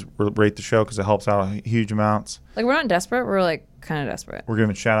 please rate the show because it helps out huge amounts. Like, we're not desperate. We're kind of desperate. We're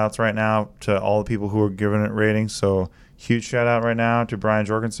giving shout outs right now to all the people who are giving it ratings. So huge shout out right now to Brian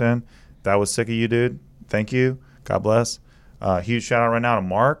Jorgensen. That was sick of you, dude. Thank you. God bless. Huge shout out right now to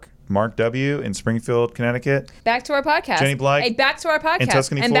Mark W. in Springfield, Connecticut. Back to our podcast. Jenny Blythe. Hey, back to our podcast. In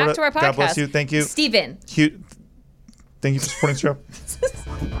Tuscany, and Florida. Back to our podcast. God bless you. Thank you. Steven. Thank you for supporting the show.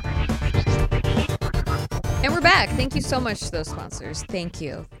 And we're back. Thank you so much to those sponsors. Thank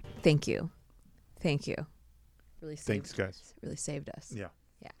you. Thank you. Thank you. Thanks, guys. Really saved us. Yeah.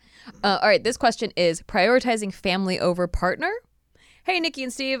 All right. This question is prioritizing family over partner. Hey, Nikki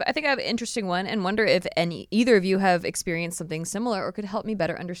and Steve, I think I have an interesting one and wonder if either of you have experienced something similar or could help me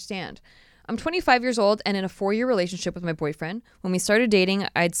better understand. I'm 25 years old and in a 4-year relationship with my boyfriend. When we started dating,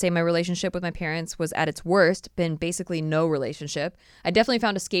 I'd say my relationship with my parents was at its worst, been basically no relationship. I definitely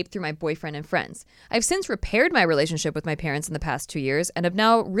found escape through my boyfriend and friends. I've since repaired my relationship with my parents in the past 2 years and have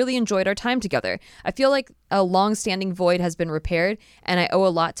now really enjoyed our time together. I feel like a long-standing void has been repaired, and I owe a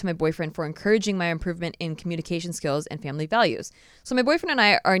lot to my boyfriend for encouraging my improvement in communication skills and family values. So my boyfriend and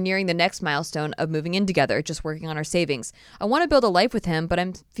I are nearing the next milestone of moving in together, just working on our savings. I want to build a life with him, but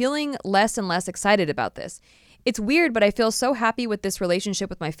I'm feeling less and less excited about this. It's weird, but I feel so happy with this relationship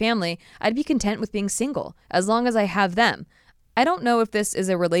with my family, I'd be content with being single, as long as I have them. I don't know if this is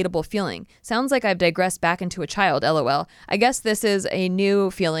a relatable feeling. Sounds like I've digressed back into a child, LOL. I guess this is a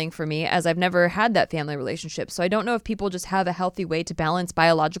new feeling for me, as I've never had that family relationship, so I don't know if people just have a healthy way to balance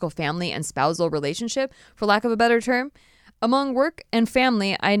biological family and spousal relationship, for lack of a better term. Among work and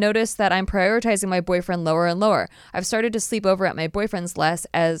family, I noticed that I'm prioritizing my boyfriend lower and lower. I've started to sleep over at my boyfriend's less,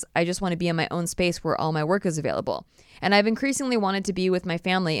 as I just want to be in my own space where all my work is available. And I've increasingly wanted to be with my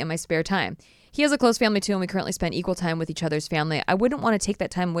family in my spare time. He has a close family too, and we currently spend equal time with each other's family. I wouldn't want to take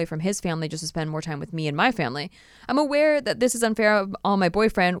that time away from his family just to spend more time with me and my family. I'm aware that this is unfair on my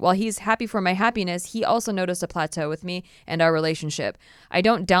boyfriend. While he's happy for my happiness, he also noticed a plateau with me and our relationship. I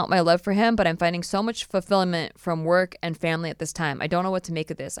don't doubt my love for him, but I'm finding so much fulfillment from work and family at this time. I don't know what to make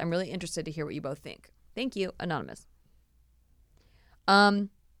of this. I'm really interested to hear what you both think. Thank you, Anonymous. I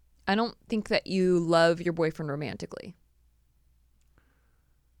don't think that you love your boyfriend romantically.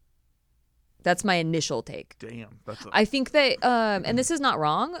 That's my initial take. Damn. I think that, and this is not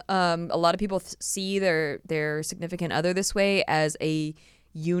wrong, a lot of people see their significant other this way as a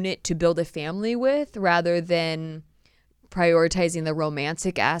unit to build a family with rather than prioritizing the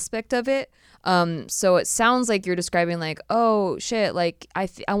romantic aspect of it. So it sounds like you're describing like, oh, shit, like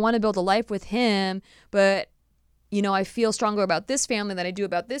I want to build a life with him, but, you know, I feel stronger about this family than I do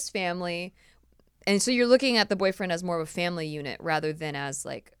about this family. And so you're looking at the boyfriend as more of a family unit rather than as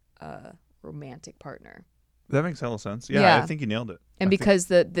like a romantic partner. That makes hella sense. Yeah. I think you nailed it. And because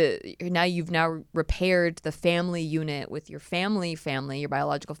now you've repaired the family unit with your family, your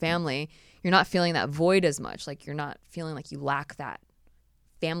biological family, you're not feeling that void as much. Like you're not feeling like you lack that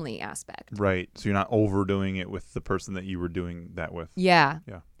family aspect. Right. So you're not overdoing it with the person that you were doing that with. Yeah.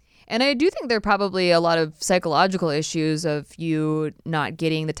 Yeah. And I do think there are probably a lot of psychological issues of you not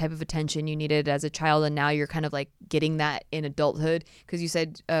getting the type of attention you needed as a child, and now you're kind of like getting that in adulthood. Because you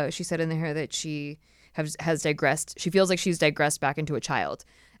said, she said in there that she has digressed. She feels like she's digressed back into a child.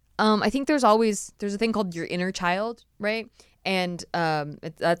 I think there's a thing called your inner child, right? And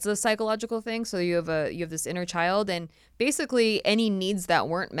that's a psychological thing. So you have this inner child, and basically any needs that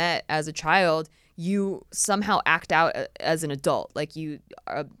weren't met as a child, you somehow act out as an adult. Like you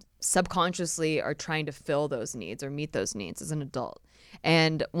subconsciously are trying to fill those needs or meet those needs as an adult.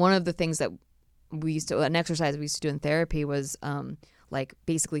 And one of the things that an exercise we used to do in therapy was like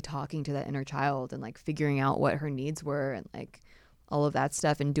basically talking to that inner child and like figuring out what her needs were and like all of that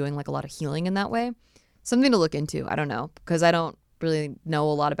stuff, and doing like a lot of healing in that way. Something to look into. I don't know, because I don't really know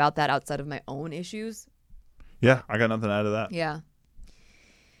a lot about that outside of my own issues. Yeah, I got nothing out of that.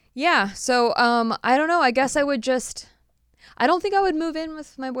 Yeah. So I don't know. I guess I don't think I would move in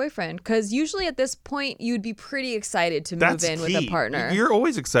with my boyfriend, because usually at this point you'd be pretty excited to move in with a partner. You're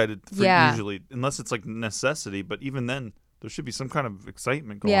always excited for usually, unless it's like necessity. But even then, there should be some kind of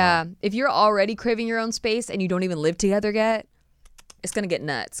excitement going on. Yeah. If you're already craving your own space and you don't even live together yet, it's going to get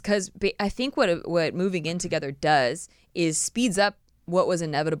nuts. Because I think what moving in together does is speeds up what was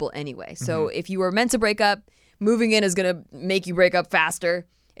inevitable anyway. So if you were meant to break up, moving in is going to make you break up faster.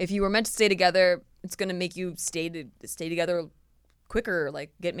 If you were meant to stay together, it's going to make you stay together quicker,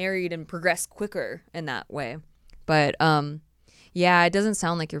 like get married and progress quicker in that way. But yeah, it doesn't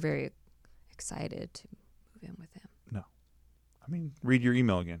sound like you're very excited to move in with him. No. I mean, read your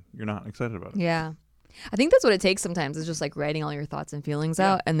email again. You're not excited about it. Yeah. I think that's what it takes sometimes, is just like writing all your thoughts and feelings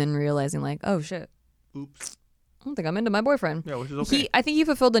out and then realizing like, oh shit. Oops. I don't think I'm into my boyfriend. Yeah, which is okay. I think he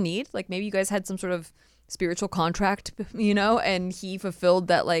fulfilled a need. Like maybe you guys had some sort of spiritual contract, and he fulfilled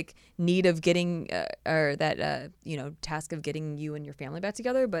that like need of getting or that task of getting you and your family back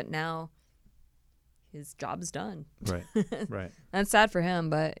together, but now his job is done. Right. That's sad for him,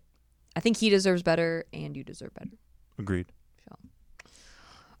 but I think he deserves better and you deserve better. Agreed. So.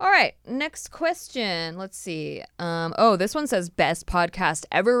 All right, next question. Let's see. This one says best podcast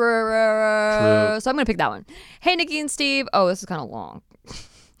ever. True. So I'm going to pick that one. Hey, Nikki and Steve. Oh, this is kind of long.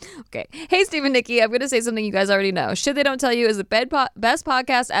 Okay. Hey, Steve and Nikki, I'm going to say something you guys already know. Shit They Don't Tell You is the best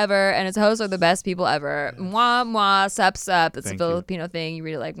podcast ever, and its hosts are the best people ever. Mwah, mwah, sup, sup. It's a Filipino thing. You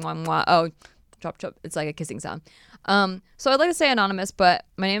read it like mwah, mwah. Oh, chop, chop. It's like a kissing sound. So I'd like to say anonymous, but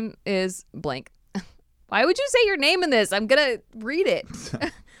my name is blank. Why would you say your name in this? I'm going to read it.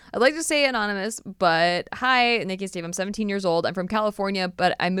 I'd like to say anonymous, but hi, Nikki and Steve. I'm 17 years old. I'm from California,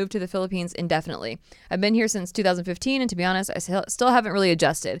 but I moved to the Philippines indefinitely. I've been here since 2015, and to be honest, I still haven't really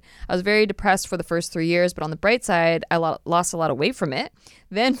adjusted. I was very depressed for the first 3 years, but on the bright side, I lost a lot of weight from it.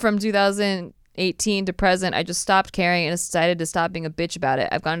 Then from 2018 to present, I just stopped caring and decided to stop being a bitch about it.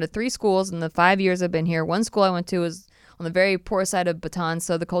 I've gone to 3 schools in the 5 years I've been here. One school I went to was on the very poor side of Bataan,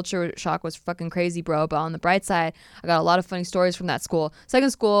 so the culture shock was fucking crazy, bro. But on the bright side, I got a lot of funny stories from that school. Second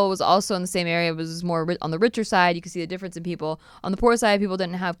school was also in the same area. It was more on the richer side. You could see the difference in people. On the poor side, people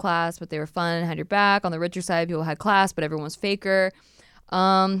didn't have class, but they were fun and had your back. On the richer side, people had class, but everyone was faker.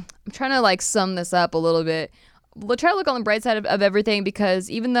 I'm trying to like sum this up a little bit. We'll try to look on the bright side of everything, because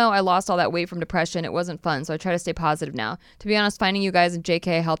even though I lost all that weight from depression, it wasn't fun. So I try to stay positive now. To be honest, finding you guys and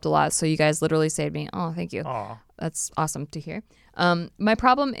JK helped a lot. So you guys literally saved me. Oh, thank you. Aww. That's awesome to hear. My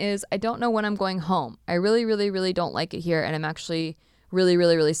problem is I don't know when I'm going home. I really, really, really don't like it here, and I'm actually really,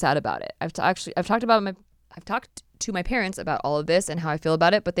 really, really sad about it. I've talked to my parents about all of this and how I feel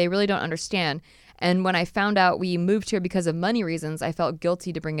about it, but they really don't understand. And when I found out we moved here because of money reasons, I felt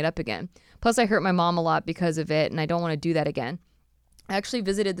guilty to bring it up again. Plus, I hurt my mom a lot because of it, and I don't want to do that again. I actually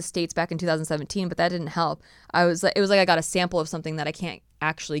visited the States back in 2017, but that didn't help. It was like I got a sample of something that I can't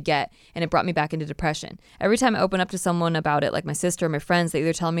actually get, and it brought me back into depression. Every time I open up to someone about it, like my sister or my friends, they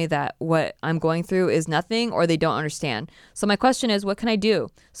either tell me that what I'm going through is nothing, or they don't understand. So my question is, what can I do?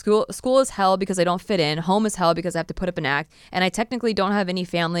 School is hell because I don't fit in. Home is hell because I have to put up an act, and I technically don't have any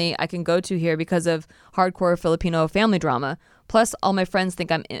family I can go to here because of hardcore Filipino family drama. Plus, all my friends think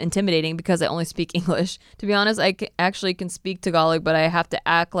I'm intimidating because I only speak English. To be honest, I actually can speak Tagalog, but I have to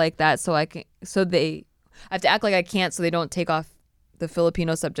act like that I have to act like I can't, so they don't take off the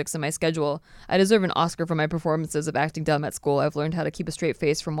Filipino subjects in my schedule. I deserve an Oscar for my performances of acting dumb at school. I've learned how to keep a straight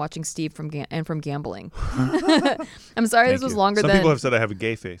face from watching Steve from gambling. I'm sorry this was longer than... Some people have said I have a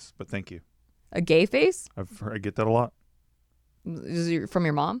gay face, but thank you. A gay face? I get that a lot. Is it from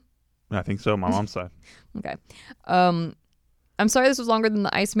your mom? I think so, my mom's side. Okay. I'm sorry this was longer than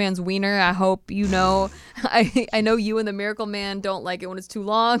the Iceman's wiener. I hope you know. I know you and the Miracle Man don't like it when it's too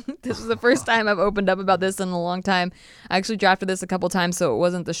long. This was the first time I've opened up about this in a long time. I actually drafted this a couple times, so it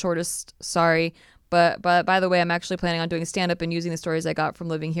wasn't the shortest. Sorry. But by the way, I'm actually planning on doing stand-up and using the stories I got from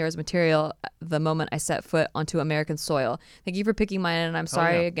living here as material the moment I set foot onto American soil. Thank you for picking mine, and I'm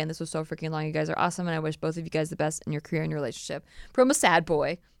sorry. Again, this was so freaking long. You guys are awesome, and I wish both of you guys the best in your career and your relationship. From a sad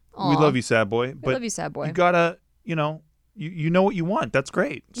boy. Aww. We love you, sad boy. I love you, sad boy. You gotta, you know what you want. That's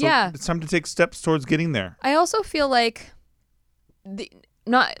great. So it's time to take steps towards getting there. I also feel like I'm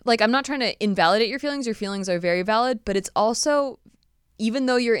not trying to invalidate your feelings. Your feelings are very valid, but it's also, even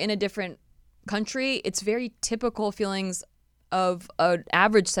though you're in a different country, it's very typical feelings of an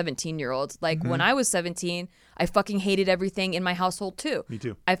average 17-year-old. Like when I was 17, I fucking hated everything in my household too. Me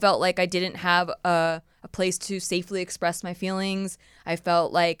too. I felt like I didn't have a place to safely express my feelings. I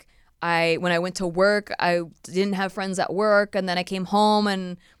felt like when I went to work, I didn't have friends at work, and then I came home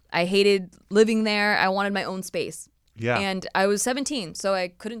and I hated living there. I wanted my own space. Yeah. And I was 17, so I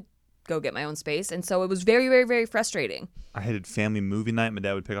couldn't go get my own space, and so it was very, very, very frustrating. I hated family movie night. My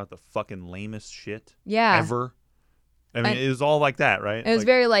dad would pick out the fucking lamest shit ever. I mean, it was all like that, right? It was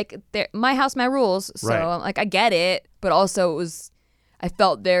very like, my house, my rules. So I'm like, I get it, but also I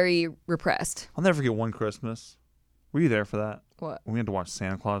felt very repressed. I'll never forget one Christmas. Were you there for that? What? We had to watch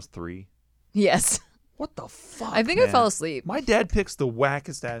Santa Claus 3. Yes. What the fuck? I think I fell asleep. My dad picks the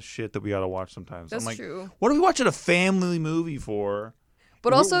wackest ass shit that we gotta watch sometimes. That's I'm like, true. What are we watching a family movie for?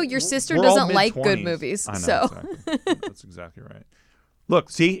 But also, your sister doesn't like good movies. I know, so. exactly. That's exactly right.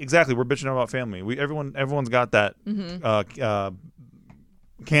 Look, see, exactly. We're bitching about family. Everyone's got that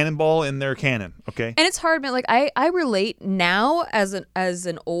cannonball in their cannon. Okay. And it's hard, man. Like I relate now as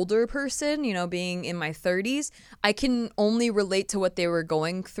an older person, being in my 30s. I can only relate to what they were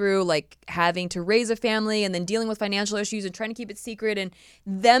going through, like having to raise a family and then dealing with financial issues and trying to keep it secret. And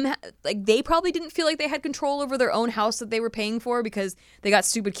them, like, they probably didn't feel like they had control over their own house that they were paying for because they got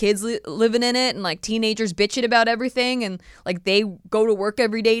stupid kids living in it, and like teenagers bitching about everything, and like they go to work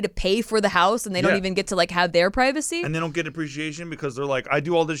every day to pay for the house, and they don't even get to like have their privacy. And they don't get appreciation because they're like, I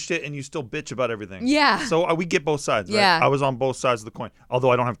do all this shit and you still bitch about everything. Yeah. So we get both sides, right? Yeah. I was on both sides of the coin.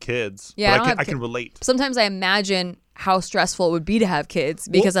 Although I don't have kids. Yeah, but I can relate. Sometimes I imagine how stressful it would be to have kids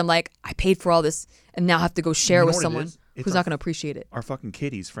because I'm like, I paid for all this and now have to go share with someone who's not going to appreciate it. Our fucking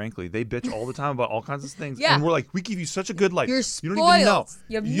kiddies, frankly, they bitch all the time about all kinds of things. Yeah. And we're like, we give you such a good life. You're spoiled. You don't even know.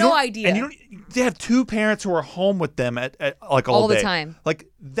 You have no idea. And they have two parents who are home with them at like all day. The time. Like,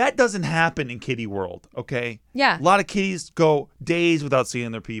 that doesn't happen in kiddie world, okay? Yeah. A lot of kiddies go days without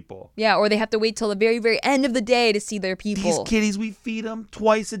seeing their people. Yeah, or they have to wait till the very, very end of the day to see their people. These kiddies, we feed them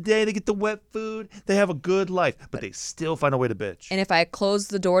twice a day. They get the wet food. They have a good life, but they still find a way to bitch. And if I close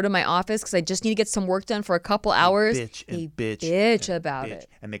the door to my office because I just need to get some work done for a couple hours, they bitch about it.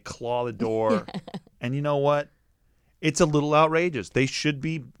 And they claw the door. And you know what? It's a little outrageous. They should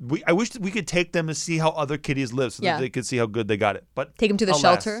be. I wish that we could take them to see how other kiddies live so that they could see how good they got it. But take them to the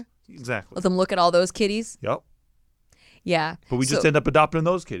shelter. Exactly. Let them look at all those kitties. Yep. Yeah. But we just end up adopting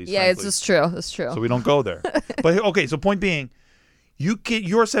those kitties. Yeah, frankly. it's true. That's true. So we don't go there. But okay, so point being,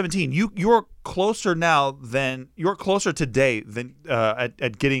 you're 17. You're closer now you're closer today than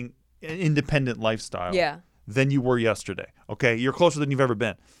at getting an independent lifestyle. Yeah. Than you were yesterday. Okay, you're closer than you've ever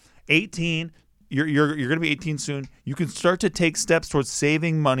been. 18. You're going to be 18 soon. You can start to take steps towards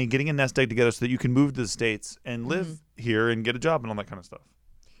saving money, getting a nest egg together so that you can move to the States and live here and get a job and all that kind of stuff.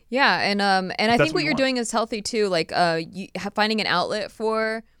 Yeah, and I think what you're doing is healthy too. Like finding an outlet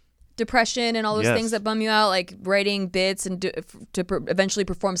for depression and all those things that bum you out, like writing bits and eventually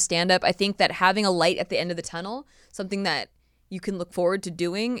perform stand-up. I think that having a light at the end of the tunnel, something that you can look forward to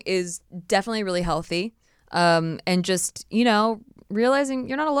doing, is definitely really healthy. And just, realizing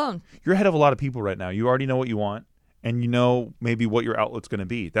you're not alone. You're ahead of a lot of people right now. You already know what you want, and you know maybe what your outlet's going to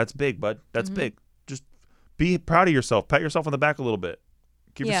be. That's big, bud. That's big. Just be proud of yourself. Pat yourself on the back a little bit.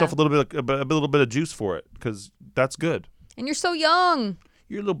 Give yourself a little bit of juice for it, because that's good. And you're so young.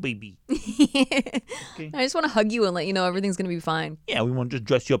 You're a little baby. Okay. I just want to hug you and let you know everything's going to be fine. Yeah, we want to just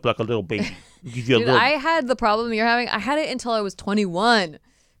dress you up like a little baby. Give you Dude, I had the problem you're having. I had it until I was 21.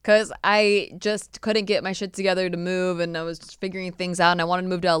 Because I just couldn't get my shit together to move, and I was just figuring things out, and I wanted to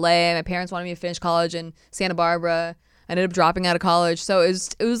move to LA. My parents wanted me to finish college in Santa Barbara. I ended up dropping out of college. So it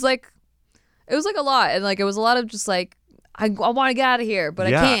was like a lot. And like it was a lot of just like, I want to get out of here, but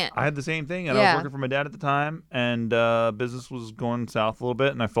I can't. I had the same thing, and I was working for my dad at the time, and business was going south a little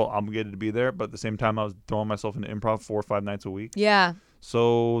bit, and I felt obligated to be there. But at the same time, I was throwing myself into improv 4 or 5 nights a week. Yeah.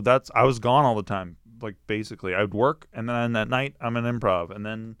 So I was gone all the time. Like, basically, I would work, and then at night I'm in improv, and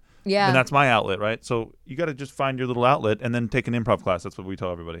then Yeah. And that's my outlet, right? So you got to just find your little outlet and then take an improv class. That's what we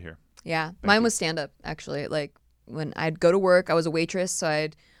tell everybody here. Yeah. Mine was stand-up, actually. Like, when I'd go to work, I was a waitress, so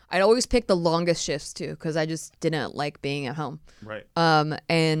I'd always pick the longest shifts, too, because I just didn't like being at home. Right.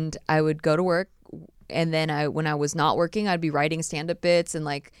 And I would go to work, and then when I was not working, I'd be writing stand-up bits and,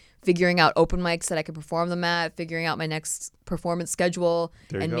 like, figuring out open mics that I could perform them at, figuring out my next performance schedule,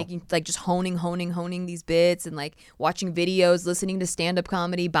 and making, like, just honing these bits, and, like, watching videos, listening to stand-up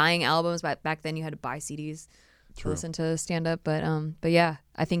comedy, buying albums. Back then you had to buy CDs to listen to stand-up. But yeah,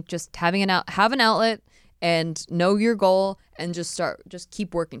 I think just have an outlet and know your goal and just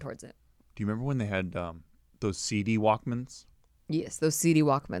keep working towards it. Do you remember when they had those CD Walkmans? Yes, those CD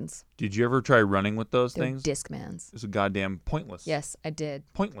Walkmans. Did you ever try running with those things? Discmans. It's a goddamn pointless. Yes, I did.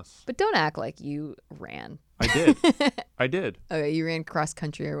 Pointless. But don't act like you ran. I did. I did. Okay, you ran cross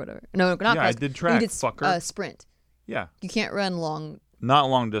country or whatever. No, not cross. Yeah, I did track, you did fucker. Sprint. Yeah. You can't run long. Not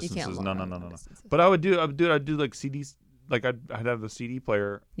long distances. No. Distances. But I'd do like CDs. Like I'd have the CD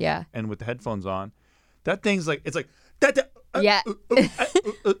player. Yeah. And with the headphones on, that thing's like it's like that. Yeah.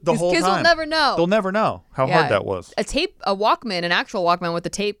 The whole kids time. will never know. They'll never know how hard that was. A Walkman, an actual Walkman with the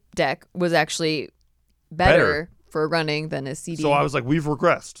tape deck was actually better for running than a CD. So I was like, we've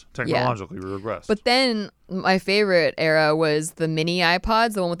regressed. Technologically, we regressed. But then my favorite era was the mini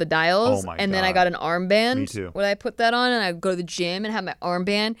iPods, the one with the dials. Oh my and God. then I got an armband. Me too. When I put that on, and I'd go to the gym and have my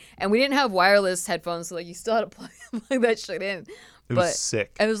armband. And we didn't have wireless headphones, so like you still had to plug that shit in. It was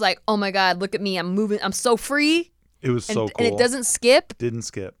sick. It was like, oh my God, look at me. I'm moving. I'm so free. It was so cool. And it doesn't skip. Didn't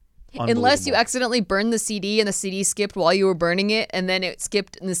skip. Unless you accidentally burned the CD and the CD skipped while you were burning it, and then it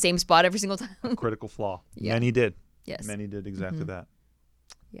skipped in the same spot every single time. Critical flaw. Yeah. Many did. Yes. Many did exactly that.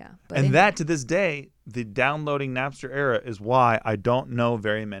 Yeah. And that, to this day, the downloading Napster era is why I don't know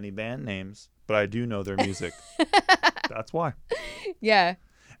very many band names, but I do know their music. That's why. Yeah.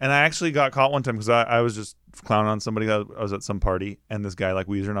 And I actually got caught one time because I was just clowning on somebody. I was at some party, and this guy liked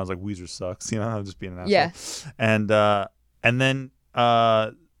Weezer, and I was like, Weezer sucks. You know, I was just being an asshole. Yeah. And then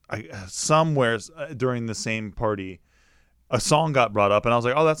somewhere during the same party, a song got brought up, and I was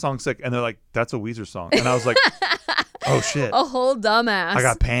like, oh, that song's sick. And they're like, that's a Weezer song. And I was like, oh, shit. A whole dumbass. I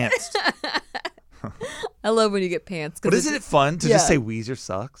got pantsed. I love when you get pants. But isn't it fun to just say Weezer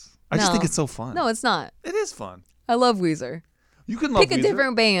sucks? I just think it's so fun. No, it's not. It is fun. I love Weezer. You can love Pick a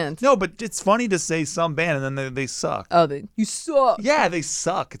different band. No, but it's funny to say some band and then they suck. Oh, you suck. Yeah, they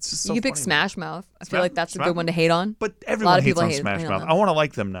suck. It's just so You can pick funny. Smash Mouth. I feel like that's a good one to hate on. But everyone a lot of hates people on hate Smash Mouth. them. I want to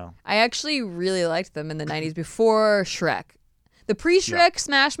like them now. I actually really liked them in the 90s before Shrek. The pre-Shrek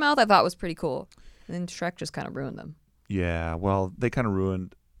Smash Mouth I thought was pretty cool. And then Shrek just kind of ruined them. Yeah, well, they kind of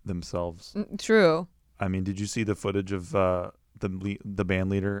ruined themselves. True. I mean, did you see the footage of the band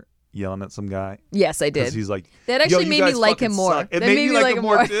leader yelling at some guy? Yes, I did. Because he's like, that actually made me like him more. It made me like him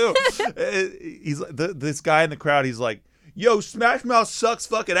more too. He's like, this guy in the crowd. He's like, "Yo, Smash Mouth sucks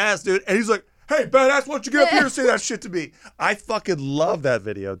fucking ass, dude." And he's like, "Hey, badass, why don't you get up here and say that shit to me?" I fucking love that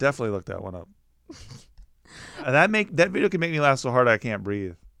video. Definitely look that one up. And that video can make me laugh so hard I can't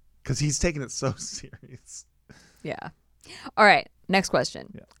breathe because he's taking it so serious. Yeah. All right. Next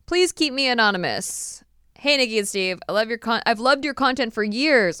question. Yeah. Please keep me anonymous. Hey, Nikki and Steve, I've loved your content for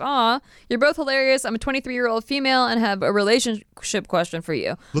years. Aw, you're both hilarious. I'm a 23-year-old female and have a relationship question for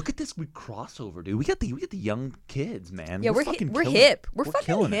you. Look at this, we crossover, dude. We got the young kids, man. Yeah, we're fucking hip. We're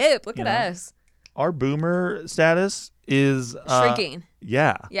fucking hip. Look at us. Our boomer status is shrinking.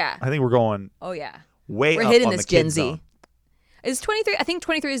 Yeah. Yeah. I think we're going. Oh yeah. Way we're up hitting on this the Gen Z. zone. Is 23? I think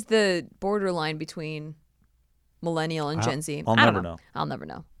 23 is the borderline between millennial and Gen Z. I'll never know. I'll never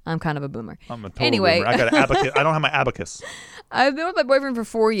know. I'm kind of a boomer. I'm a total boomer. I got an abacus. I don't have my abacus. I've been with my boyfriend for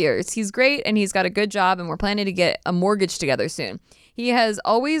 4 years. He's great and he's got a good job and we're planning to get a mortgage together soon. He has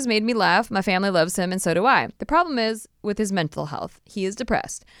always made me laugh. My family loves him and so do I. The problem is with his mental health. He is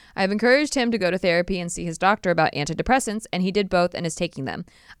depressed. I have encouraged him to go to therapy and see his doctor about antidepressants, and he did both and is taking them.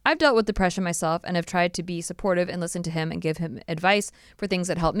 I've dealt with depression myself and have tried to be supportive and listen to him and give him advice for things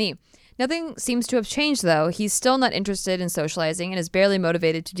that help me. Nothing seems to have changed, though. He's still not interested in socializing and is barely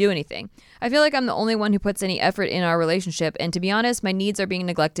motivated to do anything. I feel like I'm the only one who puts any effort in our relationship, and to be honest, my needs are being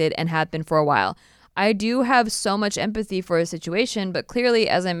neglected and have been for a while. I do have so much empathy for his situation, but clearly,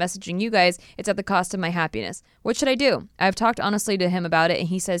 as I'm messaging you guys, it's at the cost of my happiness. What should I do? I've talked honestly to him about it, and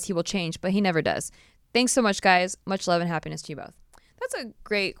he says he will change, but he never does. Thanks so much, guys. Much love and happiness to you both. That's a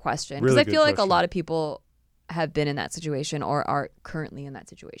great question, because Really I feel like a lot of people have been in that situation or are currently in that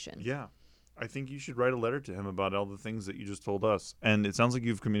situation. Yeah. I think you should write a letter to him about all the things that you just told us. And it sounds like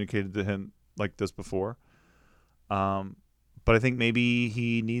you've communicated to him like this before. But I think maybe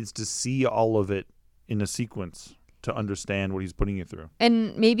he needs to see all of it in a sequence. to understand what he's putting you through.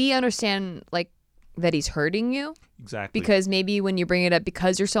 And maybe understand like that he's hurting you. Exactly. Because maybe when you bring it up,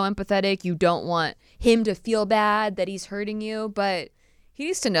 because you're so empathetic, you don't want him to feel bad that he's hurting you, but he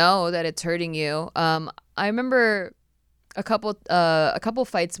needs to know that it's hurting you. I remember a couple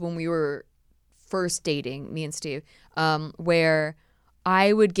fights when we were first dating, me and Steve, where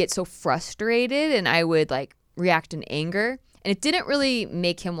I would get so frustrated and I would like react in anger, and it didn't really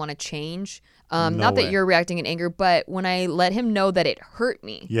make him want to change. Not that you're reacting in anger, but when I let him know that it hurt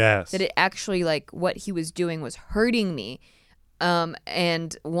me, yes, that it actually like what he was doing was hurting me.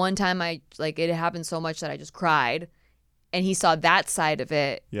 And one time it happened so much that I just cried, and he saw that side of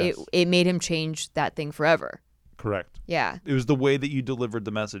it. Yes. It made him change that thing forever. Correct. Yeah. It was the way that you delivered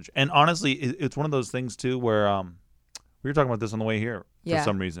the message. And honestly, it's one of those things too where we were talking about this on the way here for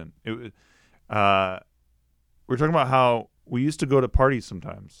some reason. We were talking about how we used to go to parties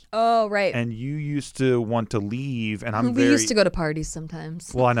sometimes. Oh, right. And you used to want to leave, and we used to go to parties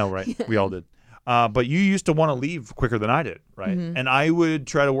sometimes. Well, I know, right? We all did. But you used to want to leave quicker than I did, right? Mm-hmm. And I would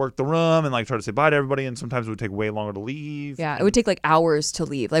try to work the room and like try to say bye to everybody, and sometimes it would take way longer to leave. Yeah, it would take like hours to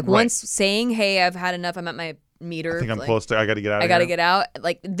leave. Like once saying, "Hey, I've had enough. I'm at my meter. I think I'm close to. I got to get out. I got to get out."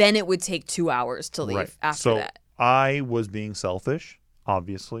 Like then it would take 2 hours to leave after that. I was being selfish.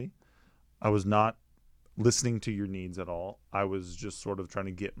 Obviously, I was not listening to your needs at all. I was just sort of trying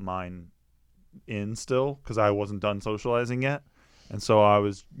to get mine in still because I wasn't done socializing yet. And so I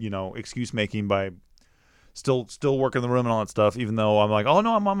was, excuse making by still working the room and all that stuff, even though I'm like, oh,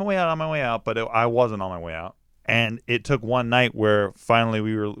 no, I'm on my way out. But I wasn't on my way out. And it took one night where finally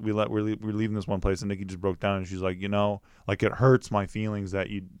we were leaving this one place, and Nikki just broke down, and she's like, like it hurts my feelings that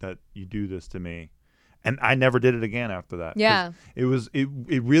you do this to me. And I never did it again after that. Yeah.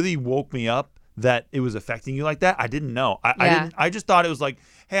 It really woke me up that it was affecting you like that. I didn't know. I just thought it was like,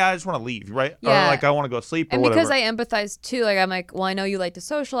 hey, I just want to leave, right? Yeah. Or like I want to go sleep or and whatever. Because I empathize too, like I'm like, well, I know you like to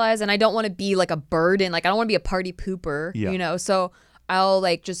socialize, and I don't want to be like a burden. Like I don't want to be a party pooper, So I'll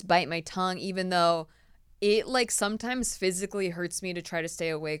like just bite my tongue, even though it like sometimes physically hurts me to try to stay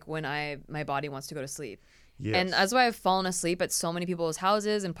awake when my body wants to go to sleep. Yes. And that's why I've fallen asleep at so many people's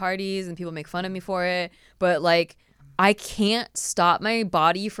houses and parties, and people make fun of me for it. But like, I can't stop my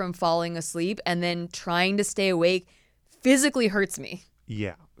body from falling asleep, and then trying to stay awake physically hurts me.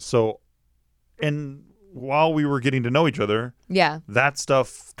 Yeah. So, and while we were getting to know each other, that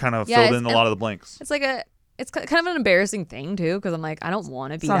stuff kind of filled in a lot of the blanks. It's like it's kind of an embarrassing thing too, because I'm like, I don't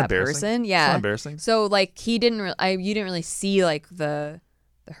want to be that person. Yeah. It's not embarrassing. So like, you didn't really see like the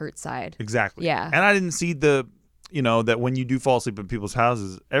hurt side. Exactly. Yeah. And I didn't see that when you do fall asleep at people's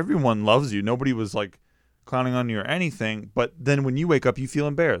houses, everyone loves you. Nobody was like clowning on you or anything, but then when you wake up you feel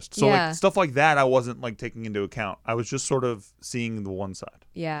embarrassed. So like stuff like that I wasn't like taking into account. I was just sort of seeing the one side.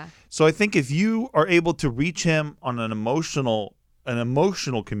 Yeah. So I think if you are able to reach him on an emotional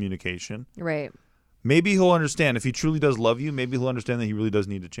communication, right, maybe he'll understand. If he truly does love you, maybe he'll understand that he really does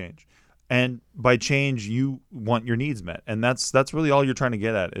need to change. And by change, you want your needs met. And that's really all you're trying to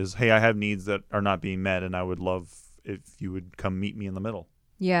get at is, hey, I have needs that are not being met, and I would love if you would come meet me in the middle.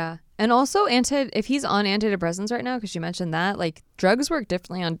 Yeah. And also, if he's on antidepressants right now, because you mentioned that, like, drugs work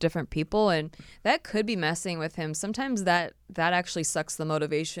differently on different people, and that could be messing with him. Sometimes that actually sucks the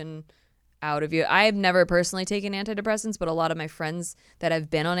motivation out of you. I've never personally taken antidepressants, but a lot of my friends that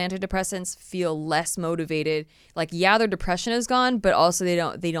have been on antidepressants feel less motivated. Like, yeah, their depression is gone, but also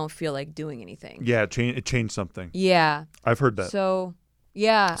they don't feel like doing anything. Yeah, it changed something. Yeah. I've heard that. So,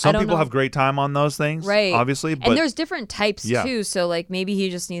 yeah. Some people have great time on those things, right? Obviously. But and there's different types too. So, like, maybe he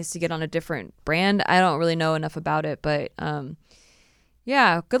just needs to get on a different brand. I don't really know enough about it, but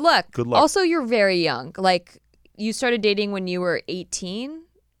yeah, good luck. Good luck. Also, you're very young. Like, you started dating when you were 18.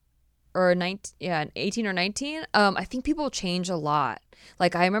 Or 18 or 19. I think people change a lot.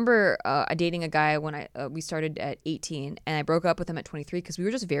 Like, I remember dating a guy when we started at 18, and I broke up with him at 23 because we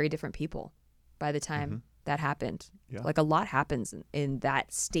were just very different people by the time that happened. Yeah. Like, a lot happens in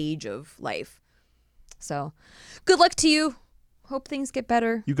that stage of life. So, good luck to you. Hope things get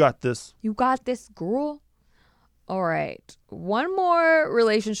better. You got this. You got this, girl. All right. One more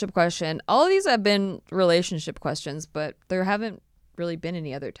relationship question. All of these have been relationship questions, but there haven't really been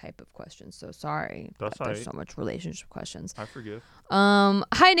any other type of questions, so sorry. That's that there's so much relationship questions. I forgive.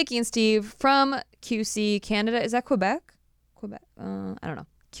 Hi, Nikki and Steve from QC Canada. Is that Quebec? I don't know.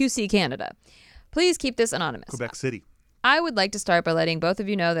 QC Canada. Please keep this anonymous. Quebec City. I would like to start by letting both of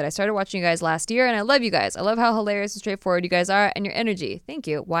you know that I started watching you guys last year, and I love you guys. I love how hilarious and straightforward you guys are, and your energy. Thank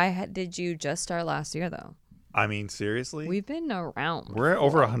you. Why did you just start last year, though? I mean, seriously? We've been around. We're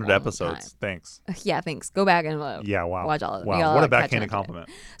over 100 episodes. Thanks. Yeah, thanks. Go back and wow. watch all of them. Wow, what a backhanded compliment.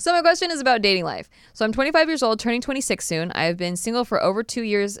 So my question is about dating life. So I'm 25 years old, turning 26 soon. I've been single for over 2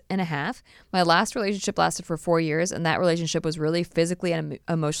 years and a half. My last relationship lasted for 4 years, and that relationship was really physically and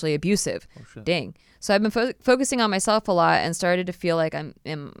emotionally abusive. Oh, shit. Dang. So I've been focusing on myself a lot and started to feel like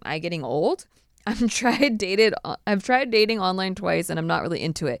am I getting old? I've tried dating online twice and I'm not really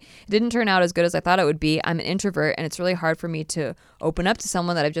into it. It didn't turn out as good as I thought it would be. I'm an introvert and it's really hard for me to open up to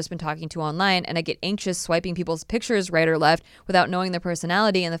someone that I've just been talking to online, and I get anxious swiping people's pictures right or left without knowing their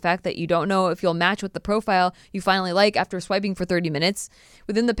personality and the fact that you don't know if you'll match with the profile you finally like after swiping for 30 minutes.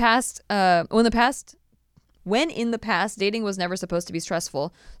 When in the past dating was never supposed to be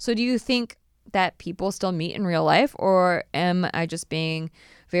stressful. So do you think that people still meet in real life, or am I just being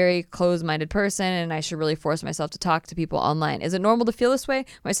very closed-minded person and I should really force myself to talk to people online? Is it normal to feel this way?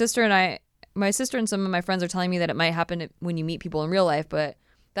 My sister and some of my friends are telling me that it might happen when you meet people in real life, but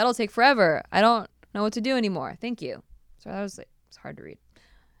that'll take forever. I don't know what to do anymore. Thank you. So that was it's hard to read.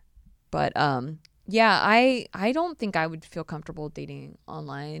 But yeah, I don't think I would feel comfortable dating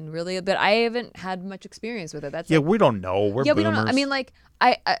online, really, but I haven't had much experience with it. That's we don't know. We're boomers. We don't know. I mean, like,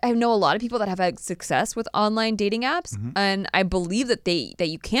 I know a lot of people that have had success with online dating apps, and I believe that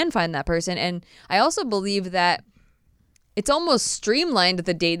you can find that person, and I also believe that it's almost streamlined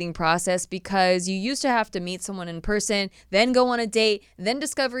the dating process, because you used to have to meet someone in person, then go on a date, then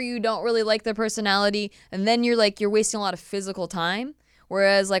discover you don't really like their personality, and then you're wasting a lot of physical time.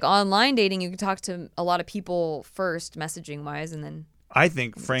 Whereas like online dating, you can talk to a lot of people first, messaging wise, and then. I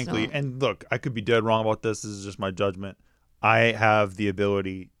think, frankly, and look, I could be dead wrong about this. This is just my judgment. I have the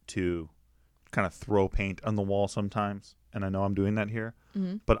ability to kind of throw paint on the wall sometimes, and I know I'm doing that here.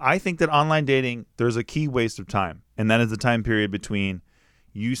 Mm-hmm. But I think that online dating, there's a key waste of time, and that is the time period between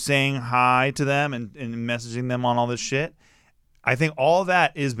you saying hi to them and messaging them on all this shit. I think all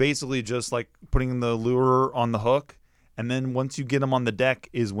that is basically just like putting the lure on the hook. And then once you get them on the deck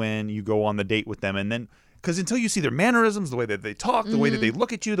is when you go on the date with them. And then, because until you see their mannerisms, the way that they talk, the way that they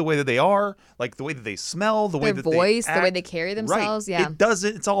look at you, the way that they are, like the way that they smell, the way that voice, they act, the way they carry themselves. Right. Yeah.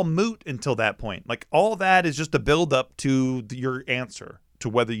 It's all moot until that point. Like all that is just a build up to your answer to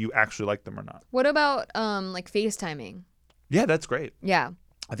whether you actually like them or not. What about like FaceTiming? Yeah, that's great. Yeah.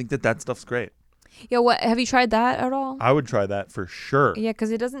 I think that stuff's great. Yeah, have you tried that at all? I would try that for sure. Yeah, because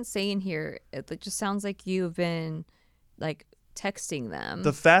it doesn't say in here. It just sounds like you've been like texting them.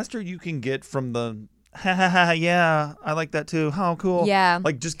 The faster you can get from the ha ha ha, yeah, I like that too. How cool. Yeah.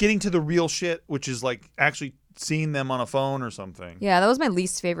 Like just getting to the real shit, which is like actually seeing them on a phone or something. Yeah, that was my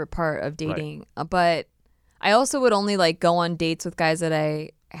least favorite part of dating. Right. But I also would only like go on dates with guys that I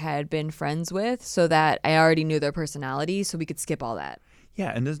had been friends with, so that I already knew their personality, so we could skip all that.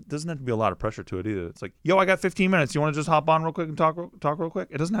 Yeah, and there doesn't have to be a lot of pressure to it either. It's like, yo, I got 15 minutes. You want to just hop on real quick and talk real quick?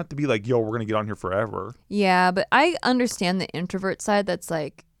 It doesn't have to be like, yo, we're going to get on here forever. Yeah, but I understand the introvert side. That's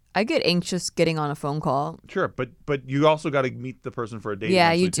like, I get anxious getting on a phone call. Sure, but you also got to meet the person for a date.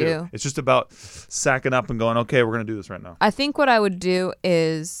 Yeah, you do. Too. It's just about sacking up and going, okay, we're going to do this right now. I think what I would do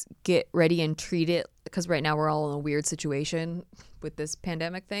is get ready and treat it, because right now we're all in a weird situation with this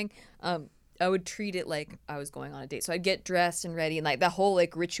pandemic thing. I would treat it like I was going on a date. So I'd get dressed and ready, and like that whole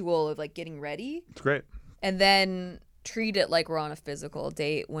like ritual of like getting ready. It's great. And then treat it like we're on a physical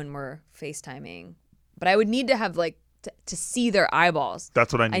date when we're FaceTiming. But I would need to have like to see their eyeballs.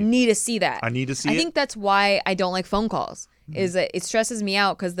 That's what I need. I need to see that. I need to see it. I think that's why I don't like phone calls. Is that it stresses me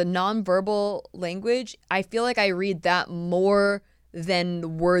out, because the nonverbal language, I feel like I read that more than the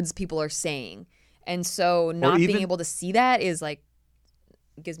words people are saying. And so not being able to see that is like,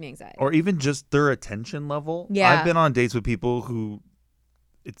 gives me anxiety. Or even just their attention level. Yeah. I've been on dates with people who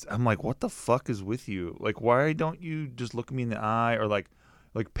I'm like, what the fuck is with you? Like, why don't you just look me in the eye, or like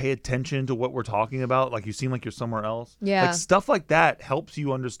pay attention to what we're talking about? Like, you seem like you're somewhere else. Yeah. Like stuff like that helps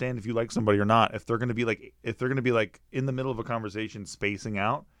you understand if you like somebody or not. If they're gonna be like in the middle of a conversation spacing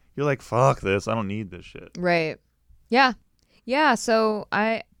out, you're like, fuck this. I don't need this shit. Right. Yeah. Yeah. So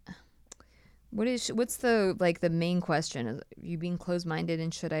what's the like the main question? Is you being closed-minded,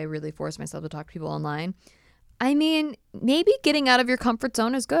 and should I really force myself to talk to people online? I mean, maybe getting out of your comfort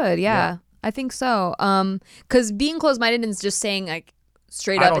zone is good. Yeah. I think so. Because being closed-minded is just saying like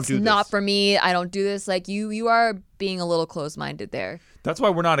straight up, it's not for me. I don't do this. Like you are being a little closed-minded there. That's why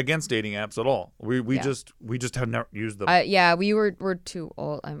we're not against dating apps at all. We just have never used them. Yeah, we're too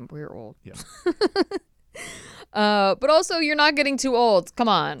old. We're old. Yeah. But also, you're not getting too old. Come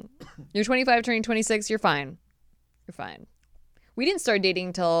on. You're 25, turning 26. You're fine. You're fine. We didn't start dating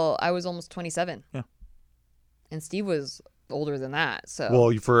until I was almost 27. Yeah. And Steve was older than that. So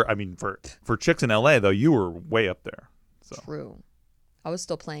well, for chicks in LA though, you were way up there. So. True. I was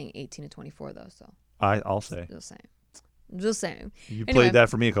still playing 18 to 24 though. So I'll say. Just saying. You played that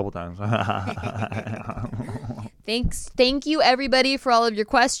for me a couple times. Thank you, everybody, for all of your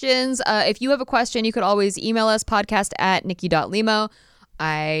questions. If you have a question, you could always email us, podcast@nikki.limo.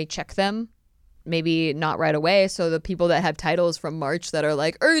 I check them, maybe not right away. So the people that have titles from March that are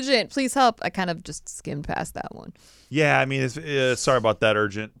like, urgent, please help, I kind of just skimmed past that one. Yeah, I mean, sorry about that,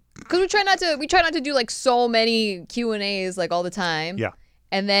 urgent. Because we try not to do like so many Q&As like all the time. Yeah.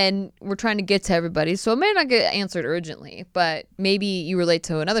 And then we're trying to get to everybody. So it may not get answered urgently, but maybe you relate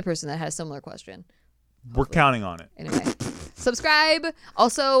to another person that has a similar question. We're counting on it. Anyway, subscribe.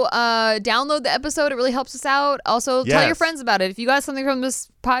 Also, download the episode. It really helps us out. Also, tell your friends about it. If you got something from this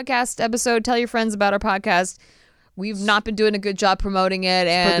podcast episode, tell your friends about our podcast. We've not been doing a good job promoting it,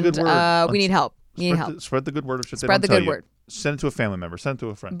 and we need help. Spread the good word of shit. Spread the good word. Send it to a family member. Send it to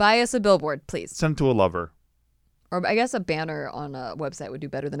a friend. Buy us a billboard, please. Send it to a lover. Or I guess a banner on a website would do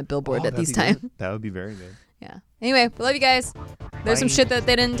better than a billboard at these times. That would be very good. Yeah. Anyway, we love you guys. There's some shit that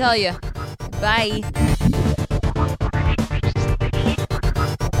they didn't tell you. Bye.